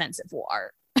negative defensive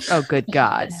WAR. Oh, good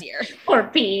God. This year. Poor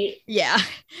Pete. Yeah,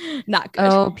 not good.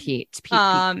 Oh, Pete.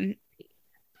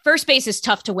 First base is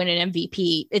tough to win an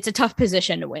MVP. It's a tough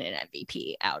position to win an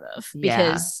MVP out of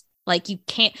because like you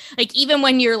can't, like, even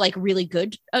when you're like really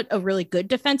good, a really good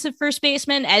defensive first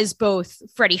baseman, as both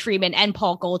Freddie Freeman and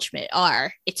Paul Goldschmidt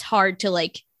are, it's hard to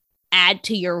like add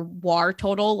to your WAR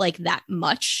total like that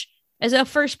much as a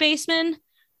first baseman,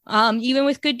 even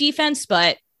with good defense.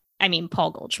 But I mean, Paul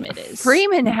Goldschmidt is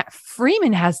Freeman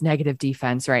has negative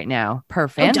defense right now per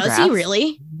Fangraphs. Does he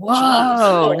really?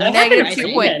 Whoa, negative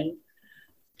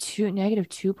negative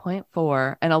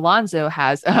 2.4, and Alonso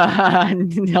has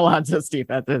Alonso's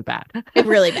defense is bad.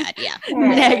 Really bad, yeah.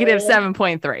 Negative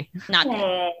 7.3. Not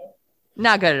good.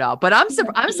 Not good at all. But I'm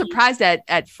surprised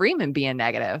at Freeman being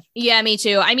negative. Yeah, me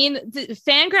too. I mean, the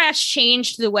Fangraphs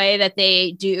changed the way that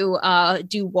they do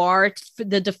WAR.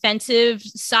 The defensive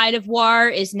side of WAR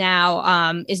is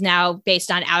now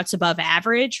based on outs above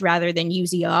average rather than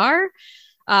UZR.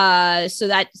 So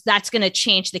that's going to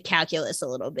change the calculus a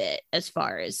little bit as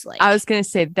far as like. I was going to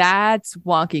say that's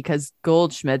wonky because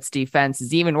Goldschmidt's defense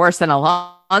is even worse than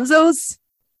Alonso's.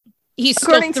 He's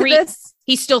still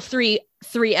three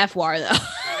FWAR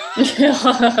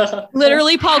though.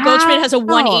 Literally, Paul Goldschmidt has a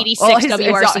 186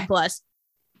 WRC plus,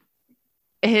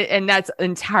 and that's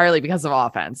entirely because of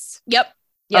offense. Yep.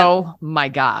 Oh my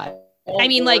God. I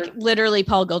mean, like literally,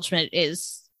 Paul Goldschmidt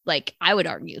is. Like, I would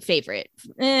argue favorite,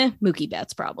 Mookie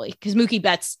Betts probably, because Mookie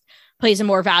Betts plays a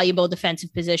more valuable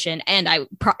defensive position, and I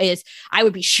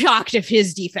would be shocked if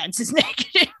his defense is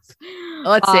negative.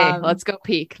 Let's see. Let's go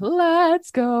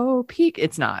peak.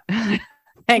 It's not.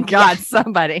 Thank God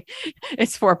somebody.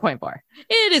 It's 4.4.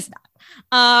 It is not.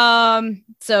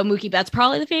 So Mookie Betts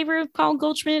probably the favorite of Paul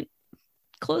Goldschmidt.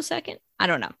 Close second. I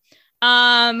don't know.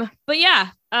 But yeah.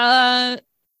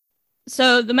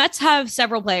 So the Mets have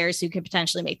several players who could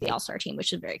potentially make the All-Star team,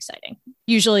 which is very exciting.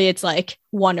 Usually it's like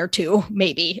one or two,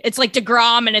 maybe. It's like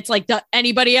DeGrom and it's like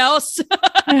anybody else.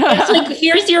 It's like,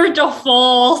 here's your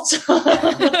default.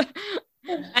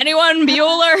 Anyone?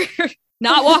 Bueller?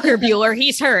 Not Walker Bueller.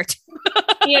 He's hurt.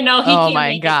 You know, oh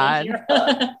my God.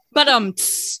 But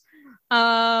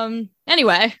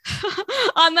anyway,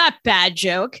 on that bad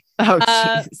joke. Oh,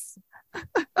 jeez.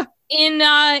 In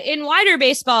wider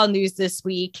baseball news this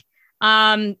week,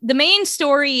 the main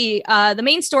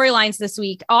storylines this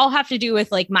week all have to do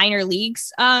with like minor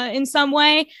leagues in some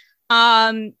way.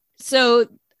 So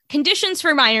conditions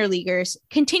for minor leaguers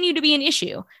continue to be an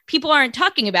issue. People aren't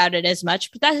talking about it as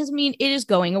much, but that doesn't mean it is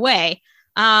going away.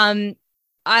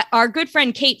 Our good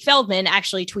friend Kate Feldman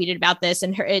actually tweeted about this,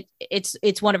 and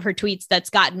it's one of her tweets that's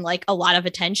gotten like a lot of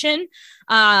attention.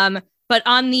 But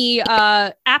on the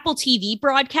Apple TV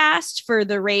broadcast for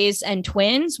the Rays and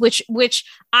Twins, which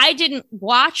I didn't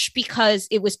watch because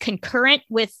it was concurrent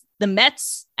with the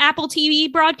Mets Apple TV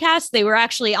broadcast, they were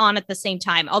actually on at the same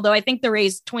time. Although I think the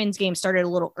Rays Twins game started a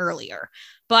little earlier,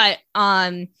 but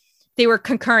they were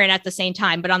concurrent at the same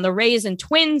time. But on the Rays and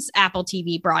Twins Apple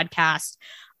TV broadcast,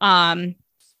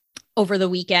 over the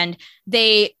weekend,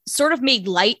 they sort of made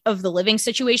light of the living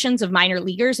situations of minor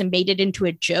leaguers and made it into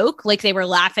a joke. Like they were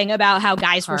laughing about how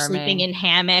guys were sleeping in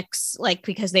hammocks, like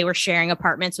because they were sharing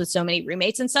apartments with so many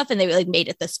roommates and stuff. And they like made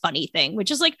it this funny thing, which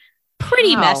is like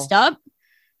pretty messed up.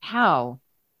 How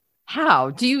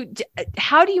do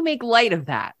you make light of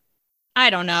that? I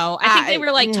don't know. I think they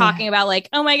were like talking about like,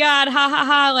 oh my God, ha ha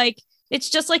ha. Like, it's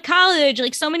just like college,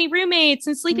 like so many roommates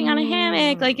and sleeping on a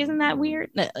hammock. Like, isn't that weird?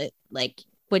 Like,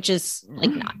 which is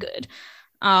like not good.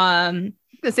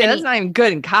 That's not even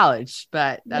good in college,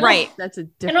 but that's a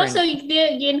different. And also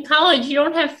in college, you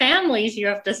don't have families you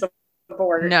have to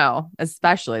support. No,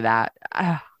 especially that.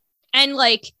 And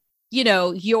like, you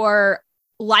know, your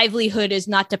livelihood is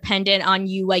not dependent on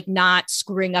you like not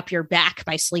screwing up your back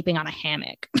by sleeping on a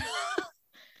hammock.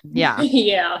 Yeah.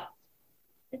 Yeah.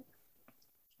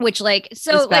 Which like,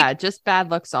 so just bad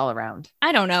looks all around.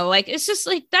 I don't know. Like, it's just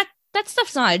like that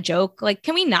stuff's not a joke. Like,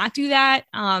 can we not do that?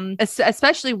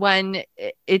 Especially when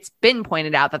it's been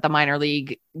pointed out that the minor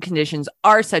league conditions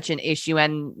are such an issue,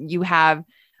 and you have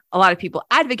a lot of people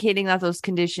advocating that those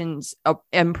conditions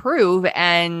improve,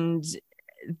 and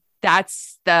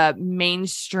that's the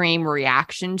mainstream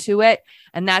reaction to it.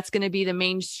 And that's going to be the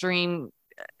mainstream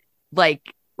like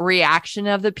reaction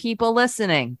of the people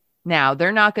listening. Now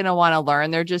they're not going to want to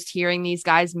learn. They're just hearing these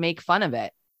guys make fun of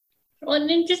it. Well, and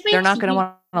it just makes they're not going to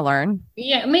want to learn.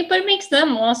 Yeah, but it makes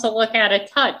them also look at a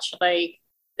touch. Like,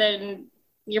 then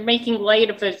you're making light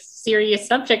of a serious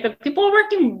subject that people are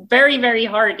working very, very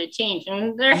hard to change.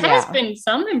 And there has been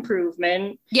some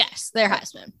improvement. Yes, there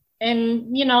has been.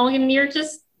 And, you know, and you're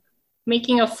just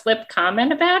making a flip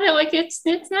comment about it. Like, it's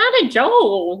not a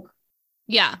joke.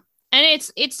 Yeah. And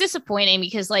it's disappointing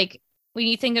because, like, when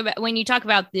you talk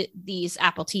about these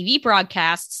Apple TV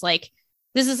broadcasts, like,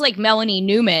 this is like Melanie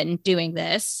Newman doing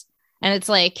this. And it's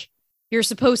like, you're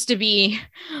supposed to be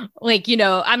like, you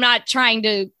know, I'm not trying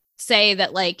to say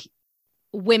that like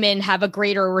women have a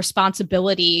greater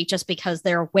responsibility just because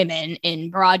they're women in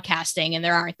broadcasting and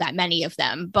there aren't that many of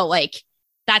them. But like,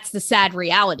 that's the sad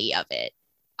reality of it.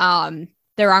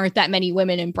 There aren't that many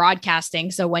women in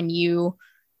broadcasting. So when you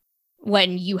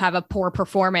have a poor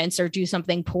performance or do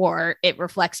something poor, it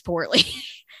reflects poorly.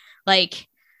 Like,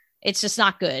 it's just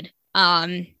not good.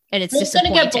 And it's going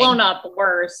to get blown up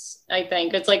worse. I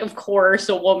think it's like, of course,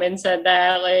 a woman said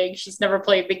that, like, she's never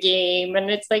played the game. And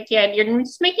it's like, yeah, you're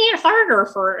just making it harder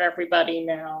for everybody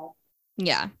now.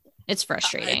 Yeah. It's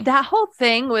frustrating. That whole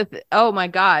thing with, oh my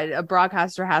God, a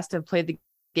broadcaster has to play the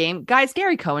game. Guys,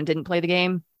 Gary Cohen didn't play the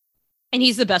game. And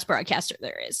he's the best broadcaster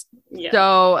there is. Yeah.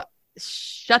 So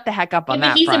shut the heck up on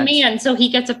that. He's front. A man, so he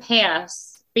gets a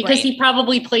pass because he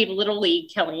probably played Little League,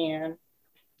 Kellyanne.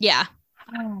 Yeah.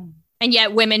 And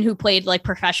yet women who played like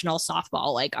professional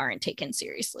softball like aren't taken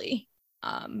seriously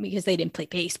because they didn't play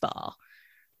baseball.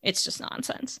 It's just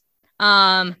nonsense.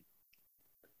 But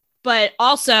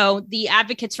also the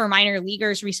advocates for minor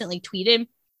leaguers recently tweeted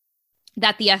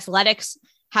that the Athletics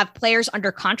have players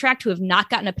under contract who have not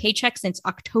gotten a paycheck since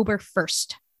October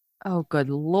 1st. Oh, good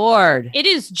Lord. It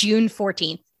is June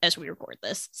 14th as we record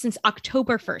this, since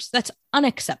October 1st. That's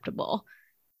unacceptable.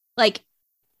 Like,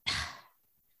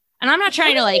 and I'm not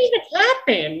trying to like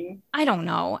happen. I don't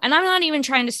know. And I'm not even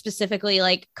trying to specifically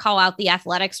like call out the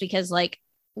Athletics because like,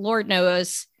 Lord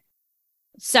knows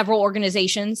several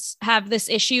organizations have this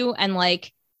issue, and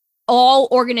like all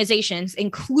organizations,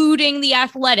 including the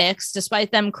Athletics,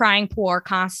 despite them crying poor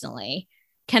constantly,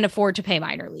 can afford to pay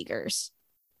minor leaguers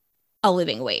a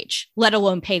living wage, let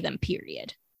alone pay them,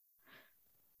 period.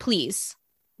 Please.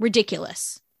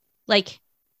 Ridiculous. Like,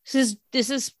 this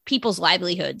is people's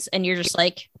livelihoods, and you're just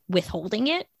like withholding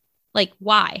it. Like,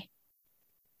 why?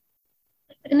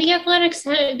 And the Athletics,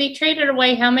 they traded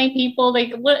away how many people?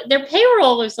 Like, what their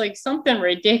payroll is like something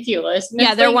ridiculous.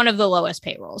 Yeah, they're like, one of the lowest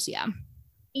payrolls. Yeah.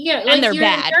 Yeah, and like they're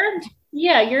bad.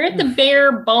 You're at the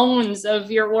bare bones of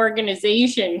your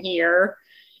organization here,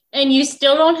 and you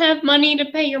still don't have money to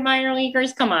pay your minor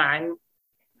leaguers. Come on.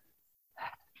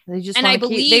 They just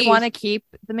want to keep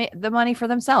the money for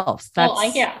themselves.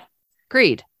 That's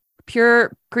greed,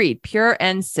 pure greed, pure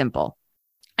and simple.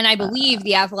 And I believe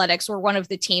the Athletics were one of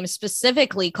the teams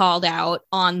specifically called out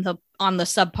on the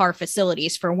subpar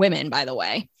facilities for women, by the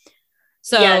way.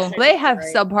 So yes, they have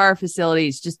subpar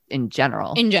facilities just in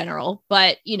general.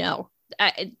 But you know,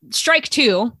 strike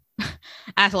two,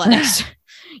 Athletics.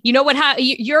 You know what?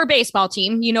 You're a baseball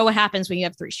team. You know what happens when you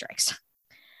have 3 strikes.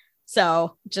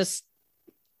 So just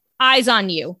eyes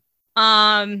on you.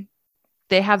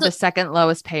 They have the second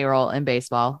lowest payroll in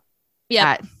baseball.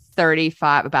 Yeah, at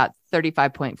 35, about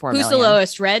 35.4 million. Who's the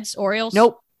lowest? Reds, Orioles?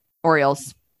 Nope,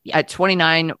 Orioles at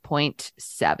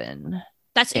 29.7.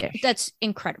 That's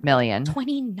incredible. Million.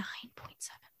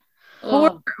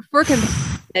 29.7. For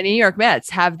the New York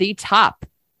Mets have the top.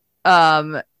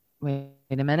 Wait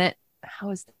a minute.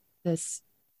 How is this?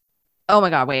 Oh my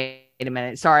God. Wait a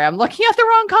minute. Sorry. I'm looking at the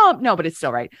wrong column. No, but it's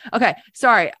still right. Okay.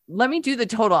 Sorry. Let me do the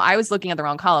total. I was looking at the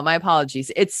wrong column. My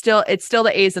apologies. It's still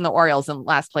the A's and the Orioles in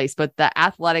last place, but the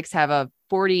Athletics have a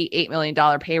 $48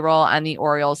 million payroll and the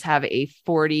Orioles have a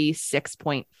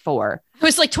 46.4. It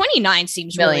was like 29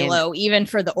 seems really low, even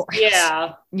for the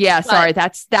Orioles. Yeah. Sorry.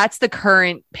 That's the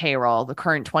current payroll, the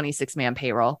current 26-man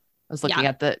payroll. I was looking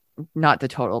at not the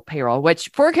total payroll, which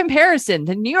for comparison,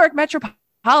 the New York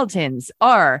Metropolitans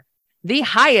are the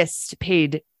highest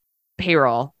paid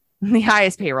payroll, the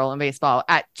highest payroll in baseball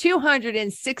at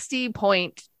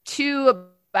 $260.2,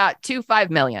 about $25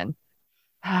 million.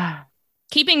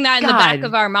 Keeping that in the back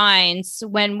of our minds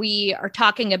when we are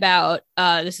talking about,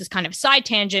 this is kind of a side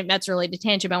tangent, Mets related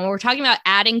tangent, but when we're talking about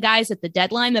adding guys at the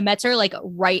deadline, the Mets are like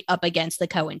right up against the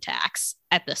Cohen tax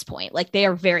at this point. Like they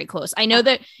are very close. I know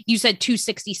that you said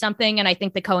 260 something, and I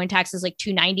think the Cohen tax is like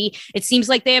 290. It seems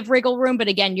like they have wriggle room, but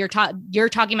again, you're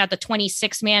talking about the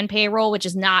 26-man payroll, which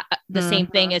is not the same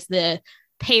thing as the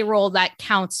payroll that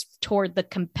counts toward the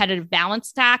competitive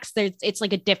balance tax. It's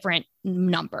like a different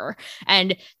number,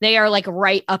 and they are like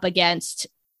right up against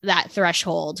that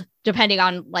threshold, depending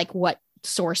on like what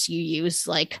source you use,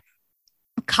 like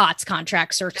COTS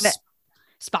contracts or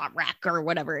Spot Rack or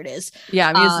whatever it is.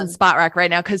 Yeah, I'm using Spot Rack right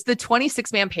now because the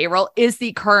 26-man payroll is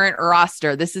the current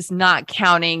roster. This is not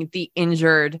counting the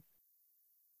injured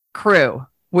crew,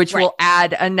 which will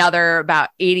add another about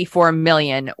 84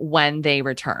 million when they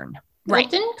return. Right.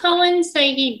 Well, didn't Cohen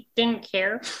say he didn't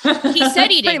care? He said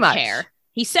he didn't care.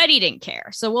 He said he didn't care.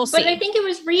 So we'll see. But I think it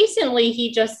was recently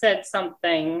he just said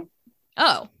something.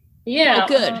 Oh. Yeah. Oh,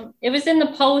 good. It was in the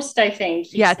Post, I think.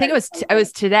 I think it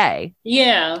was today.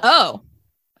 Yeah. Oh,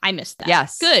 I missed that.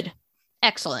 Yes. Good.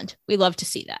 Excellent. We love to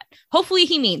see that. Hopefully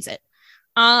he means it.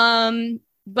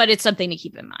 But it's something to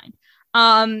keep in mind.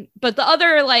 But the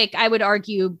other, like, I would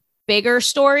argue, bigger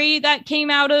story that came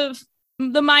out of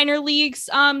the minor leagues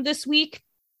this week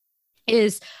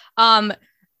is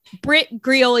Britt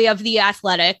Greeley of The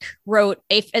Athletic wrote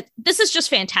this is just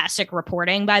fantastic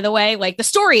reporting, by the way. Like the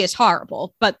story is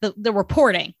horrible, but the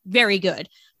reporting, very good.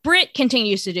 Britt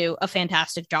continues to do a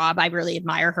fantastic job. I really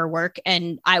admire her work,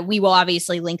 and we will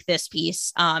obviously link this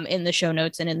piece in the show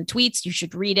notes and in the tweets. You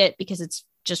should read it because it's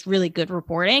just really good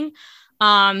reporting.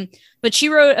 But she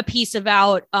wrote a piece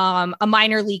about a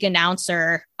minor league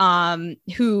announcer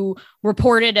who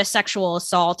reported a sexual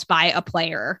assault by a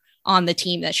player on the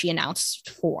team that she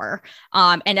announced for,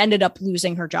 and ended up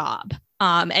losing her job.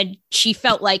 And she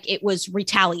felt like it was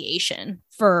retaliation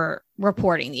for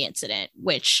reporting the incident,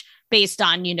 which, based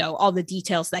on, all the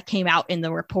details that came out in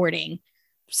the reporting,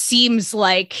 seems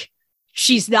like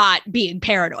she's not being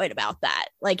paranoid about that.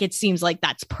 Like, it seems like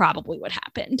that's probably what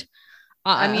happened.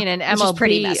 And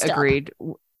MLB agreed.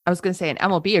 I was going to say, and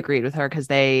MLB agreed with her because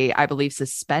they, I believe,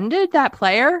 suspended that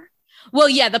player. Well,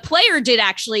 yeah, the player did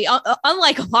actually,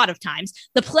 unlike a lot of times,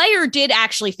 the player did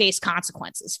actually face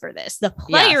consequences for this. The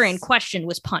player in question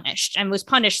was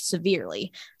punished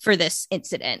severely for this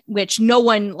incident, which no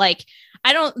one,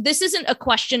 this isn't a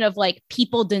question of like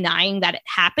people denying that it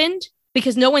happened,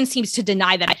 because no one seems to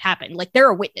deny that it happened. Like, there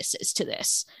are witnesses to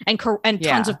this and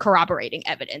tons of corroborating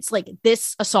evidence. Like,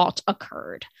 this assault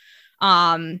occurred.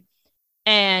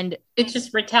 And it's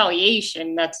just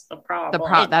retaliation. That's the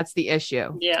problem. That's the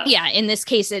issue. Yeah. Yeah. In this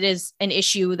case, it is an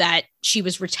issue that she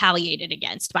was retaliated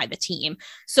against by the team.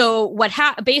 So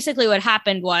basically what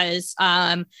happened was,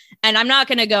 and I'm not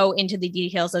going to go into the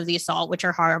details of the assault, which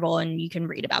are horrible, and you can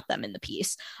read about them in the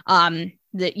piece.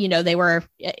 They were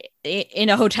in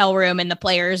a hotel room and the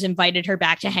players invited her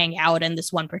back to hang out. And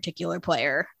this one particular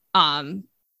player,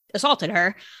 assaulted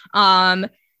her,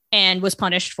 and was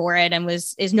punished for it, and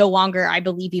is no longer, I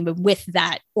believe, even with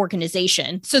that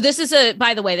organization. So this is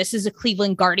a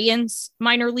Cleveland Guardians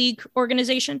minor league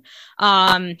organization.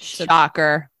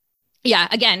 Shocker. Yeah.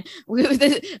 Again,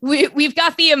 we've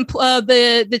got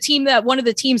the team one of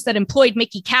the teams that employed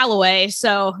Mickey Callaway.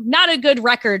 So not a good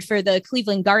record for the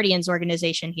Cleveland Guardians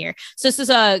organization here. So this is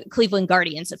a Cleveland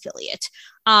Guardians affiliate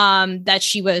that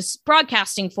she was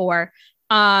broadcasting for.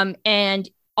 And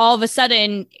all of a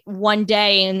sudden, one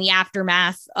day in the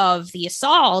aftermath of the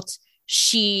assault,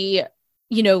 she,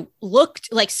 looked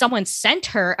like someone sent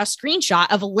her a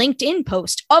screenshot of a LinkedIn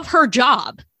post of her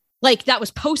job. Like, that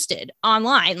was posted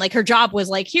online. Like, her job was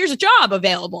like, here's a job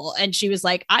available. And she was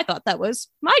like, I thought that was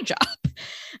my job.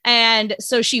 And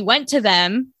so she went to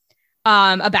them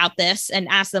about this and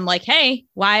asked them like, hey,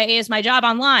 why is my job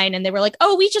online? And they were like,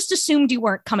 oh, we just assumed you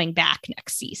weren't coming back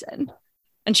next season.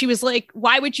 And she was like,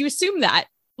 why would you assume that?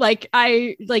 Like,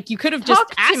 you could have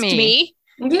just asked me.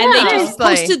 Yeah. And they just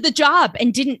posted the job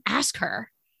and didn't ask her,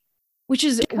 which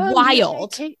is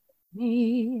wild. And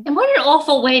what an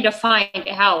awful way to find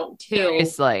out, too.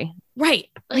 Seriously. Right.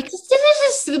 Like,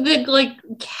 this is like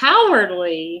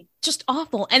cowardly. Just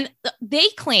awful. And the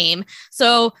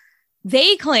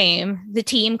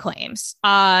team claims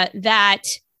that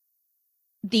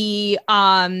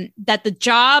the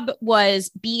job was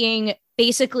being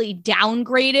basically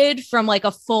downgraded from like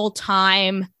a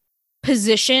full-time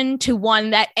position to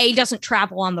one that A, doesn't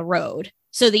travel on the road.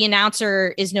 So the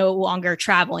announcer is no longer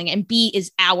traveling, and B,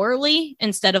 is hourly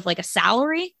instead of like a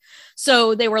salary.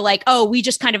 So they were like, oh, we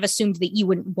just kind of assumed that you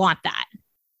wouldn't want that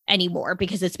anymore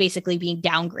because it's basically being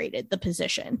downgraded, the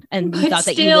position. And we thought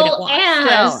that you wouldn't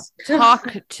want it.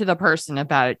 Talk to the person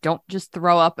about it. Don't just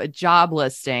throw up a job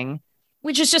listing.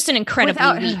 Which is just an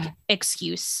incredibly weak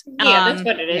excuse. Yeah, that's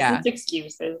what it is. Yeah. It's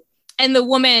excuses. And the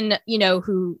woman, you know,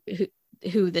 who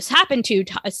this happened to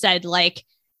said like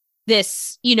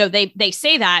this, you know, they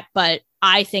say that, but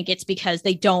I think it's because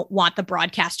they don't want the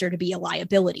broadcaster to be a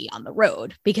liability on the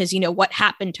road because, you know, what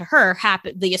happened to her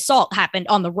the assault happened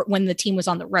when the team was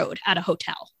on the road at a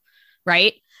hotel.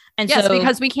 Right. And yes, so,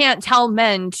 because we can't tell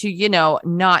men to, you know,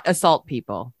 not assault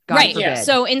people. God right. forbid.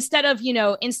 So instead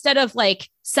of like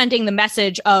sending the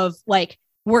message of like,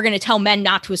 we're going to tell men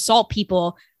not to assault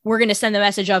people, we're going to send the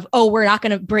message of, oh, we're not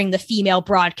going to bring the female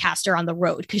broadcaster on the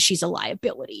road because she's a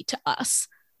liability to us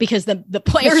because the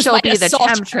players she'll might be the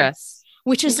her, temptress.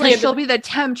 which is like, she'll be the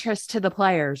temptress to the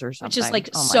players or something. Which is like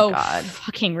God.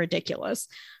 fucking ridiculous.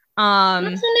 So now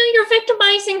you're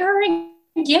victimizing her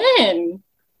again.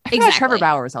 Exactly. Trevor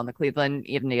Bauer was on the Cleveland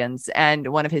Indians, and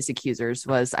one of his accusers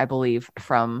was, I believe,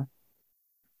 from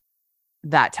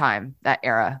that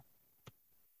era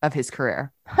of his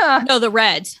career. No, the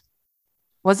Reds.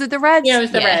 Was it the Reds? Yeah, it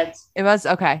was the Reds. It was?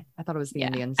 Okay. I thought it was the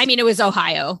Indians. I mean, it was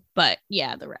Ohio, but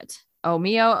yeah, the Reds. Oh,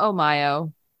 Mio, oh,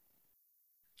 Mayo.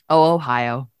 Oh,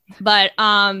 Ohio.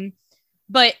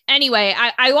 But anyway,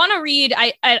 I want to read,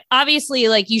 I obviously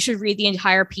like you should read the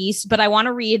entire piece, but I want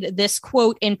to read this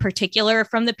quote in particular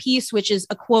from the piece, which is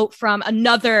a quote from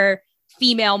another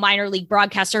female minor league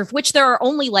broadcaster, of which there are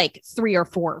only like 3 or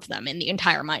 4 of them in the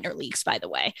entire minor leagues, by the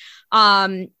way.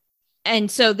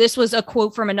 And so this was a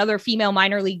quote from another female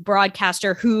minor league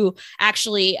broadcaster who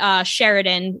actually,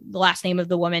 Sheridan, the last name of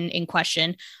the woman in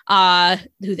question,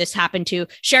 who this happened to,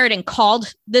 Sheridan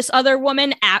called this other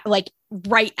woman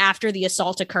right after the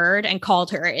assault occurred and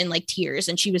called her in like tears.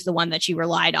 And she was the one that she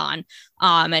relied on,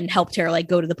 and helped her like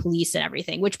go to the police and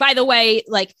everything, which, by the way,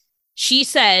 like she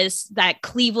says that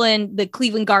the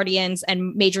Cleveland Guardians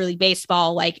and Major League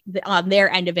Baseball, like on their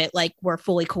end of it, like were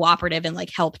fully cooperative and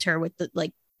like helped her with the,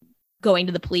 like, going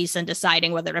to the police and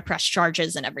deciding whether to press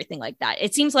charges and everything like that.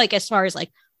 It seems like as far as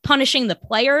like punishing the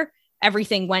player,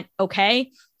 everything went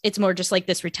okay. It's more just like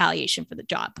this retaliation for the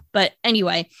job. But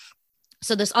anyway,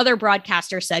 so this other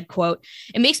broadcaster said, quote,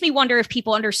 "It makes me wonder if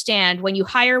people understand when you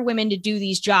hire women to do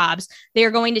these jobs, they are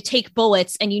going to take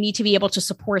bullets and you need to be able to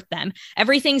support them.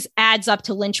 Everything adds up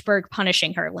to Lynchburg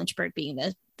punishing her," Lynchburg being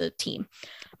the team,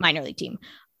 minor league team.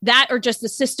 "That or just the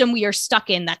system we are stuck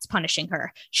in that's punishing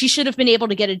her. She should have been able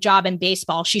to get a job in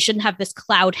baseball. She shouldn't have this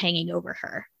cloud hanging over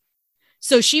her."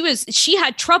 So she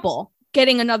had trouble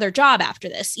getting another job after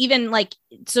this. Even like,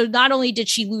 so not only did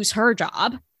she lose her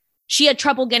job, she had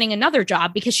trouble getting another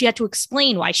job because she had to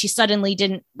explain why she suddenly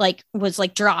was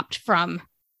dropped from,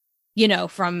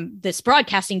 from this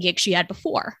broadcasting gig she had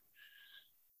before.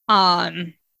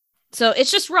 So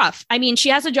it's just rough. I mean, she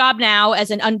has a job now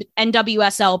as an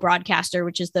NWSL broadcaster,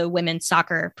 which is the women's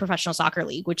professional soccer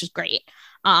league, which is great.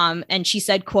 And she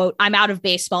said, quote, "I'm out of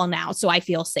baseball now, so I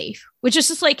feel safe," which is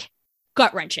just like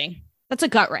gut wrenching. That's a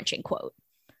gut wrenching quote.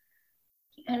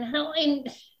 And how,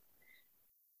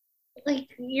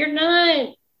 you're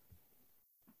not,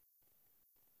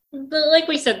 but like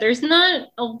we said, there's not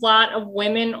a lot of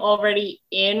women already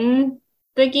in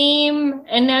the game.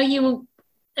 And now you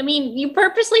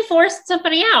purposely forced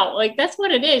somebody out. Like, that's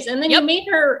what it is. And then you made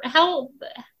her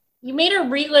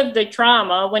relive the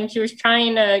trauma when she was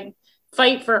trying to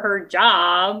fight for her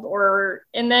job,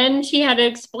 and then she had to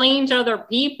explain to other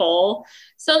people.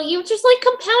 So you just like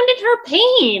compounded her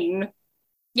pain.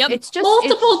 Yep. It's just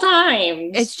multiple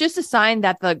times. It's just a sign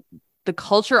that the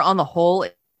culture on the whole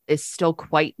is still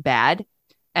quite bad.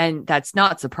 And that's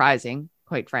not surprising,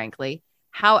 quite frankly.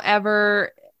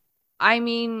 However, I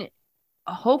mean,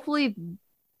 hopefully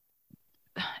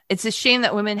it's a shame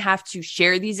that women have to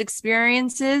share these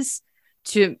experiences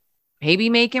to maybe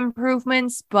make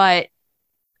improvements, but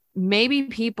maybe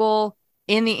people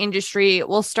in the industry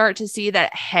will start to see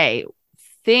that, hey,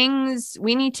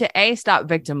 we need to A, stop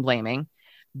victim blaming,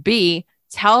 B,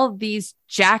 tell these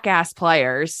jackass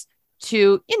players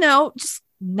to, just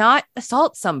not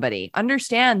assault somebody.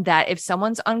 Understand that if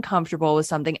someone's uncomfortable with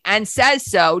something and says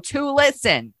so, to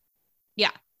listen. Yeah.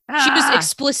 She was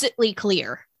explicitly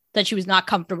clear that she was not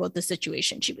comfortable with the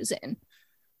situation she was in.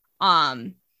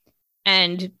 And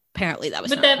apparently that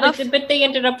was enough. But they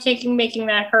ended up making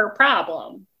that her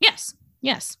problem. Yes.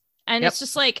 And it's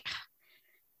just like,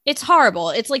 it's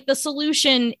horrible. It's like the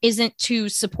solution isn't to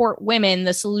support women.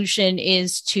 The solution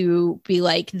is to be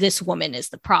like, this woman is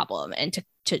the problem and to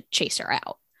chase her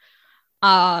out.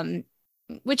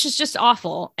 Which is just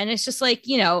awful. And it's just like,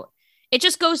 it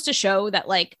just goes to show that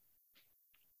like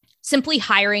simply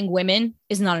hiring women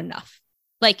is not enough.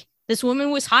 Like this woman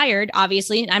was hired,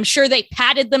 obviously, and I'm sure they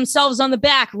patted themselves on the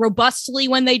back robustly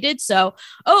when they did so.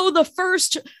 Oh, the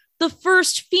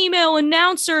first female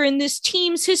announcer in this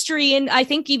team's history. And I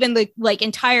think even the like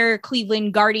entire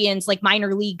Cleveland Guardians, like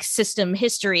minor league system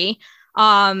history,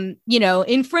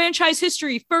 in franchise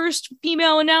history, first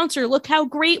female announcer. Look how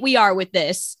great we are with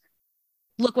this.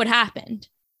 Look what happened.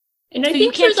 And I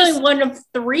think there's only one of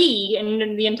 3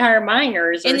 in the entire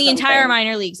minors. In the entire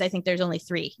minor leagues, I think there's only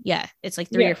 3. Yeah, it's like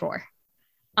 3 or 4.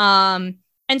 And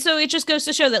so it just goes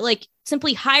to show that like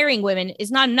simply hiring women is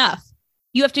not enough.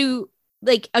 You have to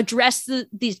like address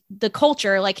the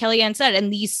culture, like Kellyanne said,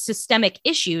 and these systemic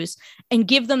issues and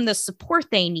give them the support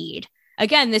they need.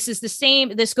 Again,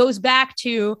 this goes back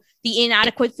to the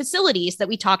inadequate facilities that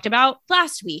we talked about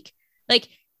last week. Like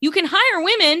you can hire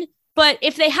women, but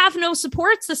if they have no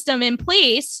support system in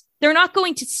place, they're not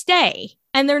going to stay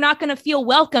and they're not going to feel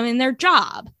welcome in their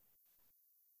job.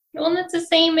 Well, and that's the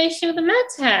same issue the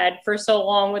Mets had for so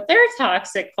long with their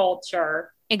toxic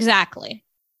culture. Exactly.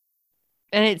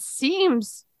 And it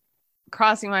seems,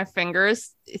 crossing my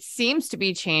fingers, it seems to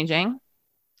be changing.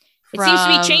 It seems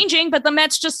to be changing, but the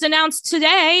Mets just announced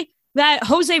today that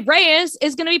Jose Reyes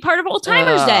is going to be part of Old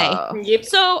Timers Day. Yep.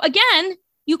 So again,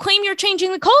 you claim you're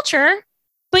changing the culture,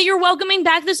 but you're welcoming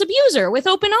back this abuser with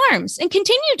open arms and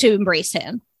continue to embrace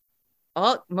him.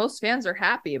 Well, most fans are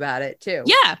happy about it too.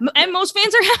 Yeah, and most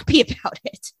fans are happy about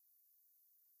it.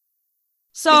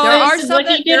 So what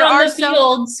he did on the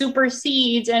field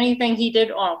supersedes anything he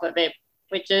did off of it,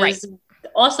 which is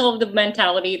also the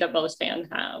mentality that most fans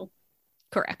have.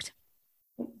 Correct.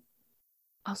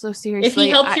 Also, seriously, if he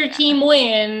helps your team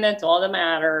win, that's all that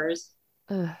matters.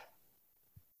 God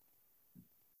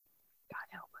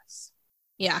help us.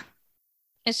 Yeah.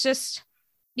 It's just,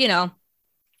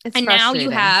 it's and now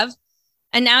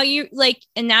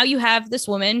you have this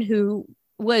woman who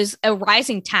was a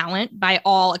rising talent by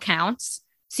all accounts.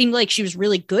 Seemed like she was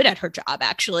really good at her job,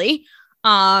 actually.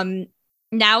 Now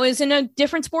is in a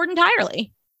different sport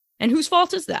entirely. And whose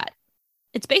fault is that?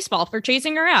 It's baseball for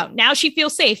chasing her out. Now she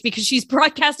feels safe because she's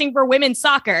broadcasting for women's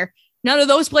soccer. None of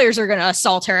those players are going to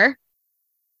assault her.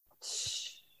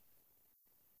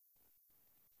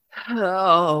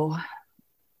 Oh.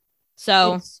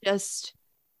 So it's just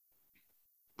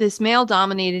this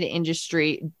male-dominated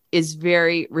industry is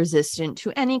very resistant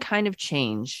to any kind of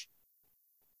change.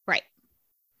 Right.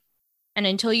 And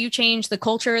until you change the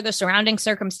culture, the surrounding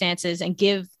circumstances, and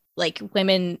give like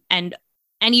women and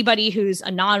anybody who's a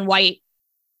non-white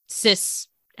cis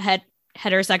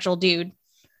heterosexual dude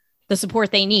the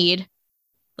support they need,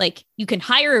 like you can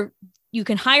hire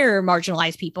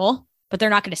marginalized people, but they're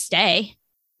not going to stay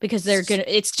because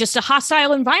it's just a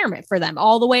hostile environment for them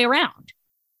all the way around.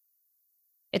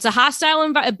 It's a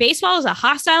hostile baseball is a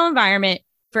hostile environment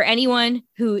for anyone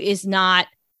who is not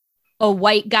a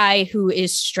white guy who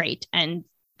is straight and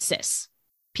cis,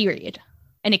 period.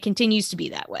 And it continues to be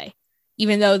that way.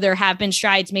 Even though there have been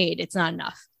strides made, it's not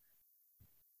enough.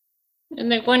 And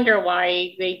they wonder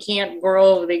why they can't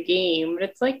grow the game.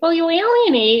 It's like, well, you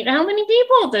alienate how many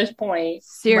people at this point?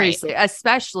 Seriously, right.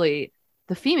 Especially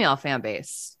the female fan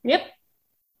base. Yep.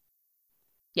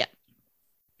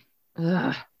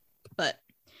 Ugh. But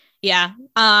yeah.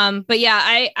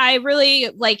 I really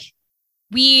like,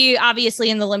 we obviously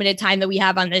in the limited time that we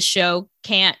have on this show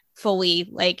can't fully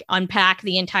like unpack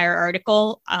the entire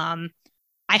article. I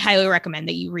highly recommend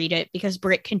that you read it because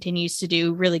Britt continues to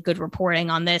do really good reporting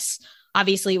on this.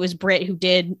 Obviously, it was Britt who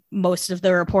did most of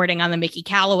the reporting on the Mickey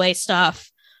Callaway stuff,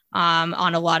 on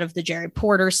a lot of the Jared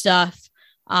Porter stuff.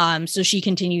 So she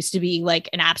continues to be like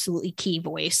an absolutely key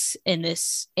voice in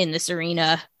this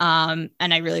arena. And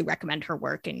I really recommend her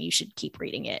work and you should keep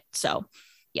reading it. So,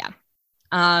 yeah.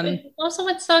 Also,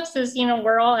 what sucks is,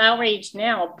 we're all outraged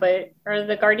now, but are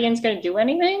the Guardians going to do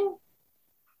anything?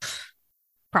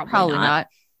 Probably not.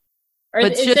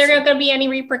 Is there going to be any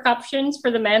repercussions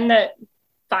for the men that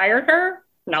fired her?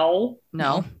 No.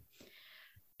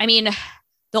 I mean,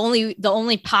 the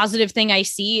only positive thing I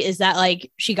see is that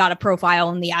like she got a profile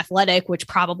in The Athletic, which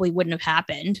probably wouldn't have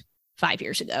happened 5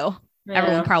 years ago. Yeah.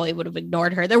 Everyone probably would have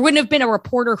ignored her. There wouldn't have been a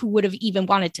reporter who would have even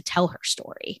wanted to tell her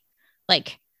story.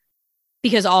 Like,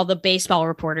 because all the baseball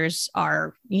reporters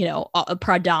are,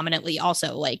 predominantly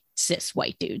also like cis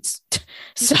white dudes.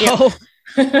 So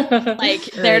like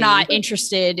they're not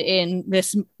interested in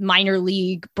this minor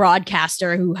league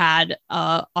broadcaster who had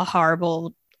a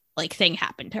horrible like thing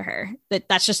happen to her.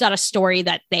 That's just not a story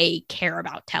that they care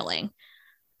about telling.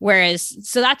 Whereas,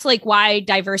 so that's like why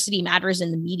diversity matters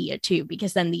in the media too,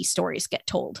 because then these stories get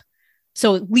told.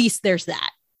 So at least there's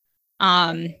that.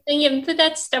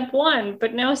 That's step one,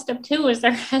 but now step two is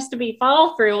there has to be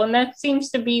follow through, and that seems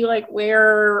to be like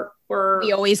where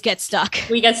we always get stuck.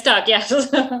 We get stuck, yes.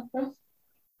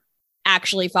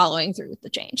 Actually following through with the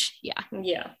change, yeah,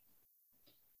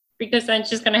 because that's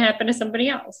just going to happen to somebody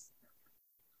else.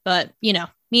 But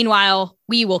meanwhile,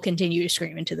 we will continue to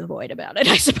scream into the void about it,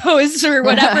 I suppose, or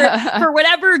whatever for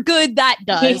whatever good that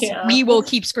does. Yeah. We will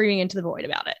keep screaming into the void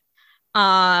about it.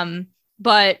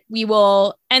 But we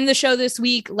will end the show this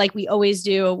week, like we always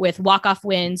do, with walk-off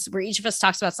wins, where each of us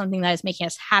talks about something that is making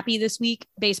us happy this week,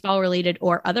 baseball related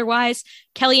or otherwise.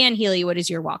 Kellyanne Healy, what is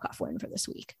your walk-off win for this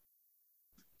week?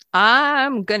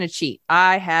 I'm going to cheat.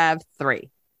 I have 3.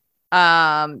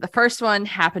 The first one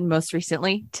happened most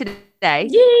recently today,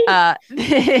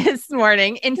 this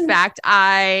morning. In fact,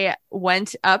 I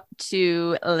went up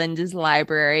to Linda's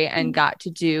library and got to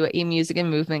do a music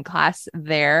and movement class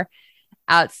there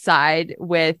outside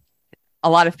with a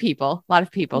lot of people. A lot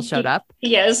of people showed up.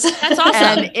 Yes, that's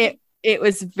awesome. And it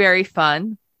was very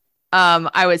fun.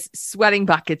 I was sweating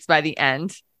buckets by the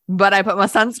end, but I put my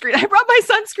sunscreen. I brought my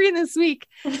sunscreen this week.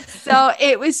 So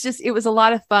it was a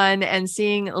lot of fun, and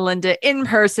seeing Linda in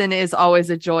person is always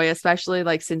a joy, especially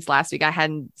like since last week I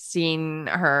hadn't seen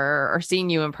her or seen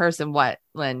you in person. What,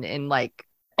 Lynn, in like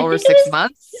over 6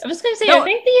 months? I was going to say, I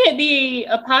think the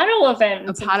Apatow event.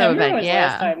 Apatow event, was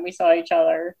last time we saw each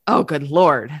other. Oh, good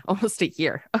Lord. Almost a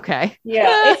year. Okay.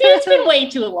 Yeah. It's been way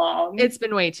too long. It's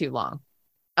been way too long.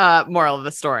 Moral of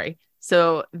the story.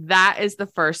 So that is the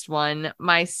first one.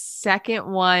 My second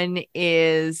one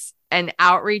is an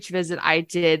outreach visit I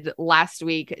did last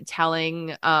week,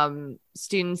 telling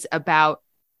students about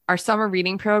our summer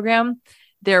reading program.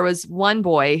 There was one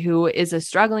boy who is a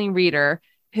struggling reader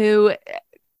who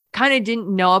kind of didn't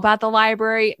know about the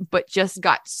library, but just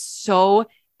got so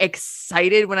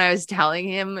excited when I was telling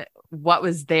him what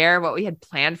was there, what we had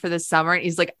planned for the summer. And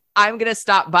he's like, I'm going to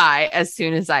stop by as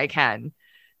soon as I can.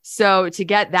 So to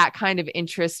get that kind of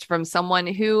interest from someone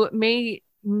who may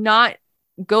not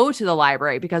go to the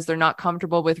library because they're not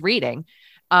comfortable with reading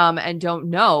and don't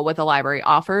know what the library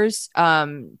offers,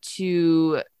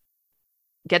 to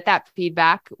get that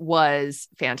feedback was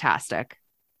fantastic.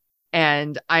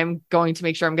 And I'm going to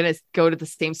make sure I'm going to go to the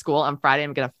same school on Friday.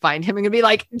 I'm going to find him and going to be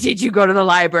like, did you go to the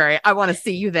library? I want to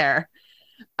see you there.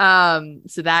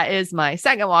 So that is my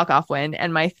second walk-off win.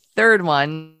 And my third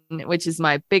one, which is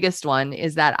my biggest one,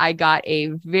 is that I got a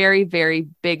very, very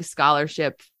big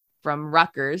scholarship from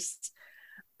Rutgers,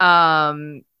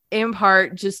 in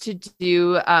part just to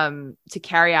do, to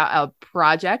carry out a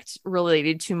project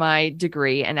related to my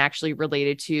degree and actually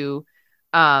related to,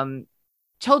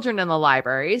 children in the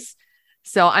libraries.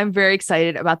 So I'm very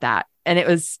excited about that. And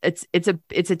it's a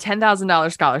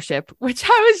 $10,000 scholarship, which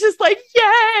I was just like,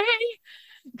 yay,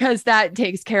 because that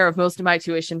takes care of most of my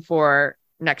tuition for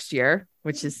next year,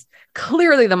 which is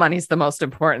clearly the money's the most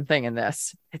important thing in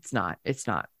this. It's not.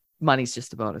 Money's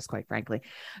just a bonus, quite frankly.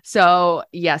 So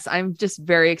yes, I'm just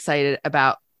very excited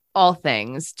about all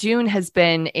things. June has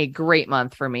been a great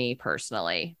month for me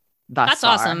personally. That's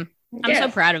far. Awesome. I'm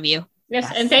so proud of you. Yes,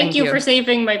 and thank you for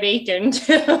saving my bacon.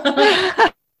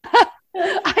 I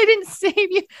didn't save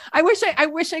you. I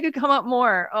wish I could come up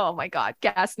more. Oh my God,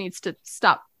 gas needs to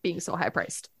stop being so high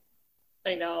priced.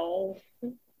 I know,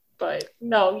 but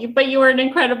you were an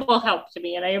incredible help to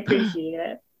me, and I appreciate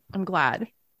it. I'm glad.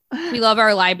 We love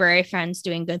our library friends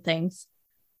doing good things.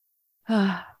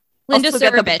 Linda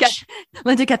Surovich.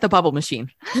 Linda, get the bubble machine.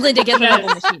 Linda, get the bubble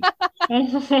machine.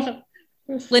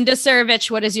 Linda Surovich,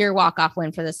 what is your walk-off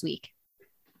win for this week?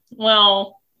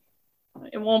 Well,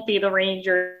 it won't be the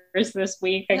Rangers this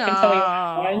week. I can tell you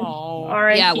that one. All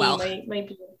right, yeah, well, my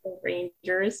beautiful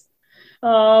Rangers. It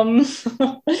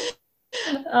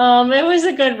was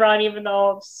a good run, even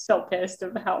though I'm so pissed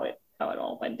of how it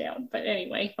all went down. But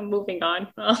anyway, I'm moving on.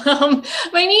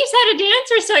 My niece had a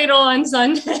dance recital on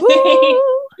Sunday.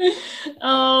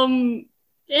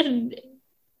 and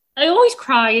I always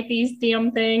cry at these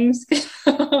damn things because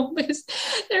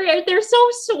they're so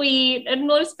sweet,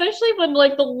 and especially when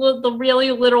like the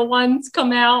really little ones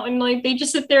come out and like they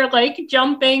just sit there like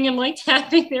jumping and like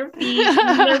tapping their feet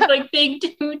and they're like big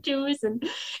tutus, and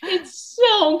it's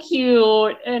so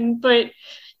cute. But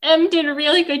Em did a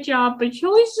really good job, but she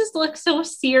always just looks so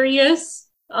serious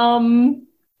when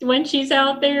she's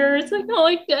out there. It's like, oh,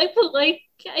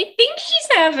 I think she's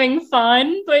having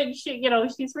fun, but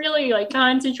she's really like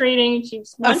concentrating.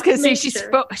 I was gonna say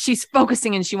she's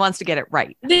focusing and she wants to get it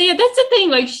right. Yeah, that's the thing.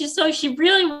 Like she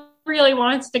really, really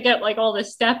wants to get like all the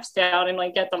steps down and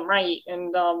like get them right.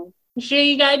 And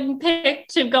she got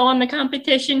picked to go on the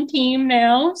competition team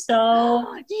now. So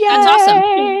that's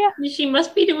awesome. She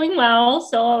must be doing well.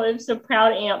 So it was a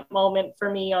proud aunt moment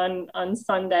for me on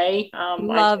Sunday.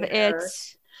 Love it.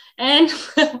 And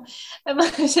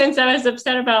since I was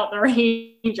upset about the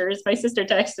Rangers, my sister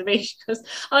texted me. She goes,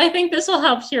 "Oh, I think this will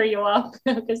help cheer you up."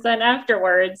 Because then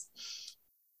afterwards,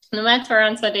 the Mets were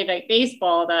on Sunday Night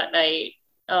Baseball that night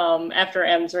after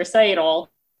M's recital.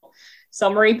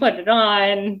 So Marie put it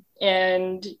on,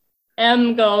 and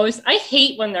M goes, "I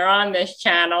hate when they're on this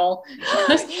channel.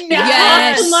 They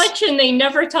talk too much and they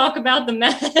never talk about the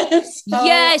Mets."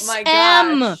 Yes, my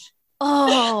M. gosh.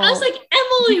 Oh, I was like,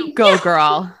 Emily, go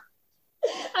girl.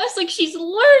 I was like, she's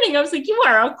learning. I was like, you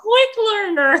are a quick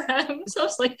learner. So I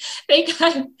was like, they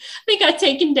got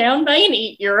taken down by an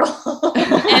 8-year-old.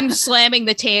 M slamming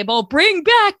the table. Bring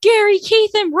back Gary,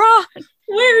 Keith, and Ron.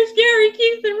 Where's Gary,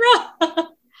 Keith, and Ron?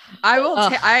 I will.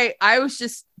 I was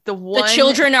just the one. The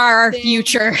children are our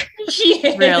future.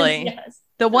 Yes, really. Yes.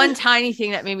 The one tiny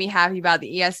thing that made me happy about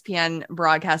the ESPN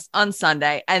broadcast on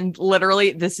Sunday, and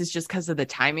literally this is just because of the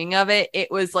timing of it. It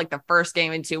was like the first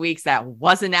game in 2 weeks that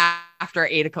wasn't after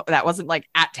 8 o'clock. That wasn't like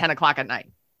at 10 o'clock at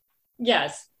night.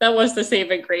 Yes, that was the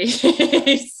saving grace.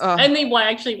 And they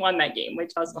actually won that game,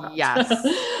 which was wild. Yes.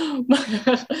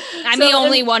 I'm the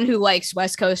only one who likes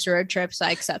West Coast road trips.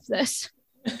 I accept this.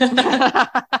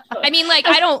 I mean, like,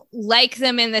 I don't like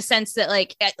them in the sense that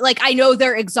like I know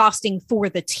they're exhausting for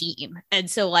the team. And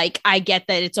so like, I get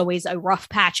that it's always a rough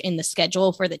patch in the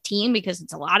schedule for the team because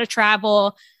it's a lot of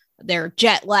travel. They're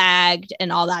jet lagged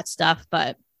and all that stuff.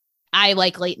 But I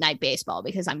like late night baseball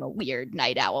because I'm a weird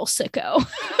night owl sicko.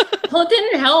 Well, it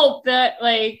didn't help that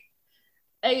like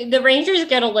the Rangers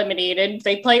get eliminated.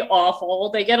 They play awful.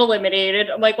 They get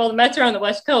eliminated. I'm like, well, the Mets are on the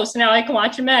West Coast. So now I can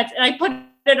watch the Mets. And I put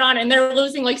it on and they're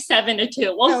losing like 7-2.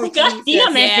 Oh my God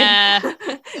damn it. Yeah.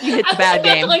 You hit the bad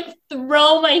game. To, like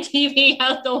throw my TV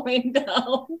out the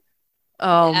window.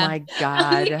 Oh my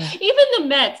God. Even the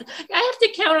Mets, I have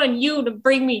to count on you to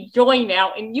bring me joy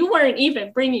now. And you weren't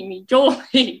even bringing me joy.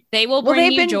 They will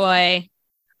bring you joy.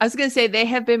 I was going to say they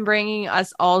have been bringing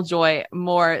us all joy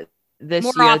more this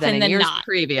more year often than years not.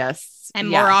 Previous. And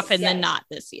more often than not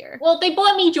this year. Well, they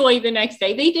brought me joy the next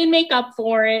day. They did make up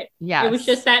for it. Yeah. It was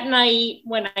just that night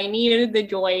when I needed the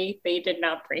joy, they did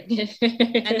not bring it.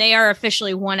 And they are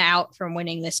officially 1 out from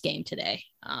winning this game today.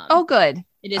 Oh, good.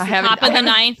 It is the top of the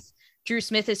 9th. Drew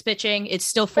Smith is pitching. It's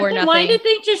still 4-0. Why did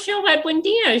they just show Edwin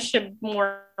Diaz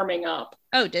warming up?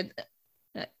 Oh, did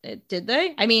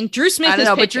they? I mean, Drew Smith is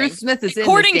pitching. But Drew Smith is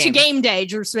according to Game Day.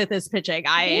 Drew Smith is pitching.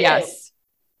 Yes.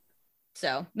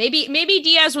 So maybe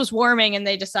Diaz was warming and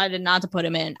they decided not to put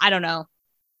him in. I don't know.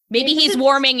 Maybe he's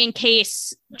warming in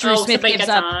case Drew Smith gives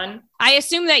up. I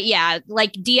assume that, yeah,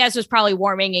 like Diaz was probably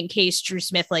warming in case Drew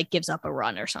Smith like gives up a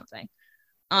run or something.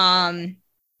 Well,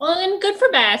 and good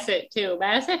for Bassett too.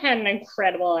 Bassett had an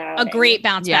incredible outing. A great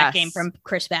bounce back game from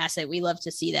Chris Bassett. We love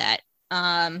to see that.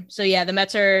 So yeah, the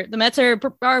Mets are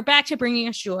back to bringing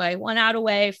us joy. 1 out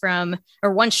away from,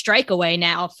 or 1 strike away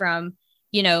now from,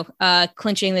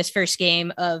 clinching this first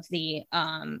game of the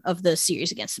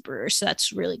series against the Brewers. So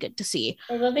that's really good to see.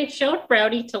 Although they showed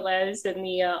Rowdy Tellez in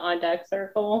the on deck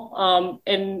circle.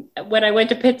 And when I went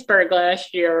to Pittsburgh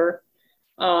last year,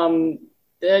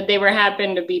 they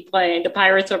happened to be playing. The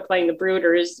Pirates were playing the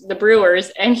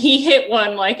Brewers, and he hit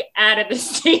one like out of the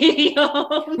stadium.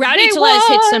 Rowdy Tellez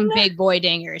hit some big boy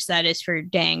dingers. That is for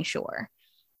dang sure.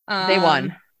 They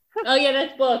won. Oh yeah,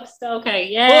 that's books. Okay,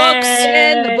 yeah, books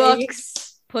in the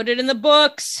books. Put it in the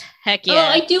books. Heck yeah! Oh,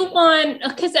 I do want,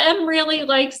 because Em really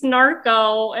likes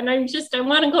Narco, and I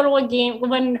want to go to a game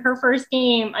when her first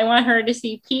game. I want her to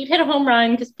see Pete hit a home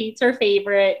run because Pete's her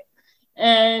favorite,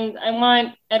 and I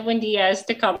want Edwin Diaz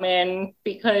to come in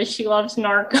because she loves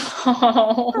Narco. Yeah, so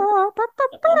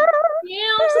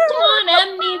come on,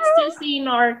 Em needs to see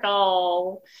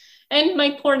Narco. And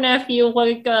my poor nephew,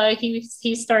 like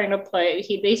he's starting to play.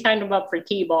 They signed him up for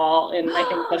T-ball in I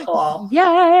think the fall.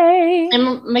 Yay!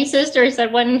 And my sister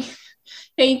said when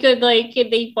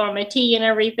they form a T and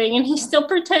everything, and he still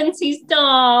pretends he's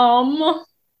dumb.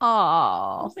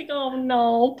 I was like, oh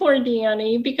no, poor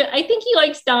Danny. Because I think he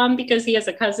likes Dom because he has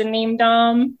a cousin named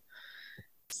Dom.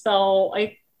 So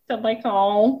I'm like,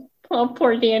 oh,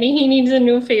 poor Danny. He needs a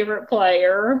new favorite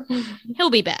player.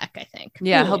 He'll be back, I think.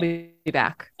 Yeah, he'll be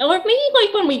back. Or maybe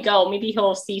like when we go, maybe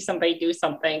he'll see somebody do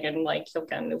something and like he'll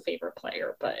get a new favorite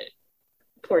player. But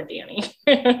poor Danny.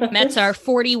 Mets are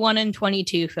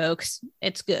 41-22, folks.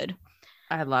 It's good.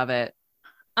 I love it.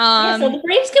 So the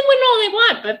Braves can win all they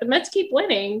want, but the Mets keep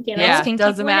winning. You know, it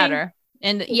doesn't matter.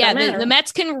 And the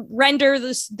Mets can render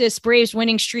this Braves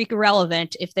winning streak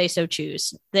irrelevant if they so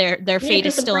choose. Their fate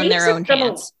is still in their own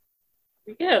hands.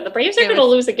 Yeah, the Braves are going to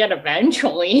lose again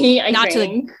eventually. I think. To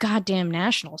the goddamn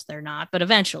Nationals, they're not, but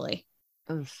eventually.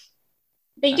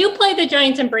 They do play the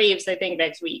Giants and Braves, I think,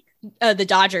 next week. The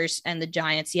Dodgers and the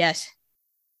Giants, yes.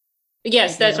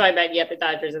 Yes, that's what I meant. Yeah, the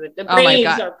Dodgers and the Braves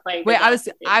are playing. Wait,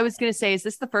 I was going to say, is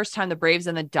this the first time the Braves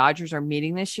and the Dodgers are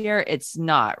meeting this year? It's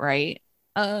not, right?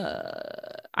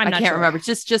 I can't remember.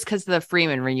 Just because of the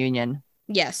Freeman reunion.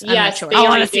 Yes, I'm not sure. I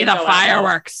want to see the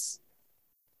fireworks.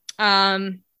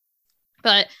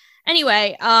 But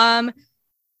anyway, the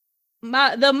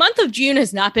month of June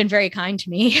has not been very kind to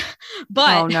me,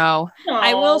 but oh no,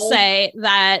 I will say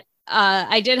that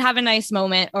I did have a nice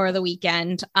moment over the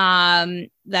weekend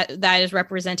that is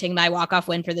representing my walk-off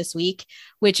win for this week,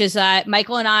 which is that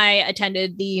Michael and I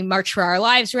attended the March for Our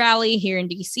Lives rally here in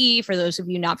DC. For those of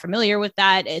you not familiar with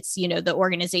that, it's, the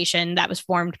organization that was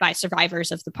formed by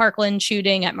survivors of the Parkland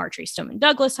shooting at Marjory Stoneman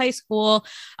Douglas High School,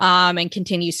 and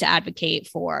continues to advocate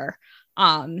for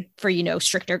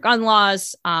stricter gun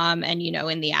laws, and,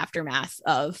 in the aftermath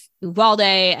of Uvalde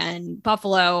and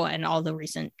Buffalo and all the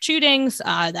recent shootings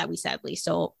that we sadly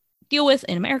still deal with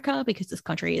in America because this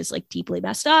country is like deeply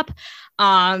messed up.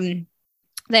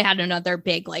 They had another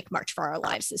big March for Our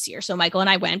Lives this year. So Michael and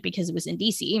I went because it was in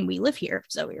DC and we live here.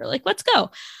 So we were like, let's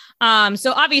go.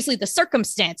 So obviously the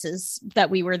circumstances that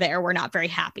we were there were not very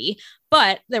happy,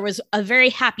 but there was a very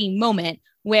happy moment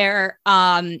where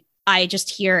I just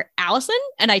hear Allison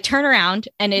and I turn around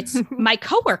and it's my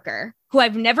coworker who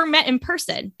I've never met in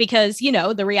person because,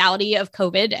 the reality of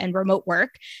COVID and remote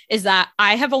work is that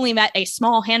I have only met a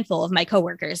small handful of my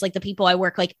coworkers, like the people I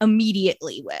work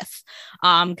immediately with.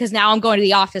 Because now I'm going to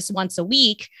the office once a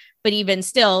week. But even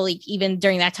still, even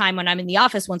during that time when I'm in the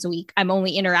office once a week, I'm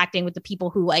only interacting with the people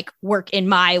who work in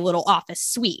my little office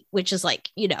suite, which is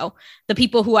the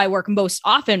people who I work most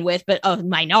often with, but a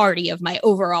minority of my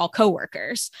overall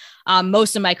coworkers.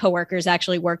 Most of my coworkers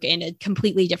actually work in a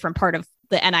completely different part of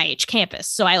the NIH campus.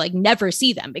 So I never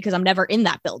see them because I'm never in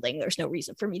that building. There's no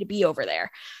reason for me to be over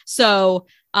there. So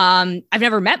I've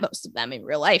never met most of them in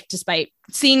real life, despite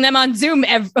seeing them on Zoom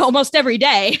almost every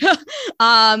day.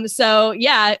 So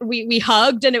yeah, we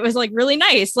hugged and it was really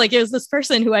nice. It was this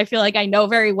person who I feel I know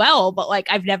very well, but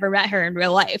I've never met her in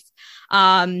real life.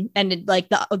 And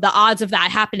the odds of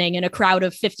that happening in a crowd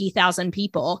of 50,000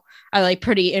 people are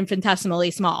pretty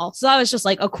infinitesimally small. So that was just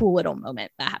a cool little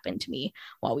moment that happened to me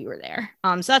while we were there.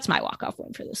 So that's my walk-off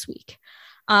win for this week.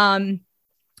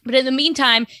 But in the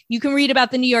meantime, you can read about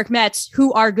the New York Mets,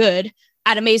 who are good,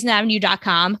 at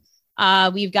AmazingAvenue.com.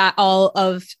 We've got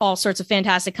all sorts of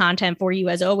fantastic content for you,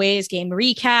 as always. Game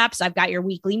recaps. I've got your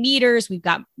weekly meters. We've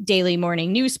got daily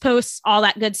morning news posts, all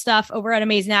that good stuff over at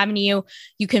Amazing Avenue.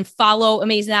 You can follow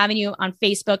Amazing Avenue on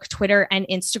Facebook, Twitter, and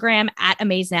Instagram at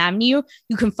Amazing Avenue.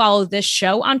 You can follow this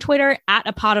show on Twitter at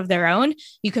A Pod of Their Own.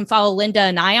 You can follow Linda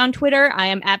and I on Twitter. I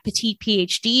am at Petite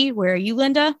PhD. Where are you,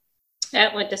 Linda?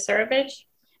 At Linda Surovich.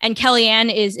 And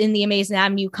Kellyanne is in the Amazing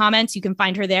Avenue comments. You can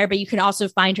find her there, but you can also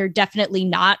find her definitely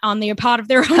not on the Pod of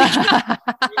Their Own.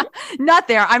 Not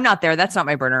there. I'm not there. That's not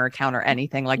my burner account or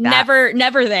anything like that.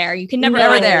 Never there. You can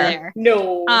never there.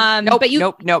 No. Nope.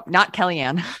 Not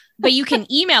Kellyanne. But you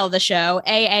can email the show,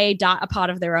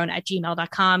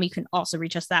 aa.apodoftheirown@gmail.com. You can also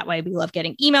reach us that way. We love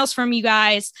getting emails from you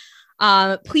guys.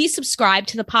 Please subscribe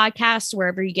to the podcast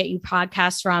wherever you get your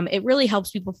podcasts from. It really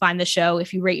helps people find the show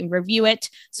if you rate and review it.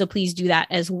 So please do that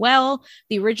as well.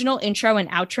 The original intro and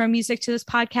outro music to this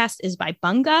podcast is by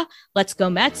Bunga. Let's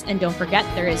go Mets. And don't forget,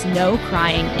 there is no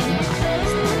crying in hockey.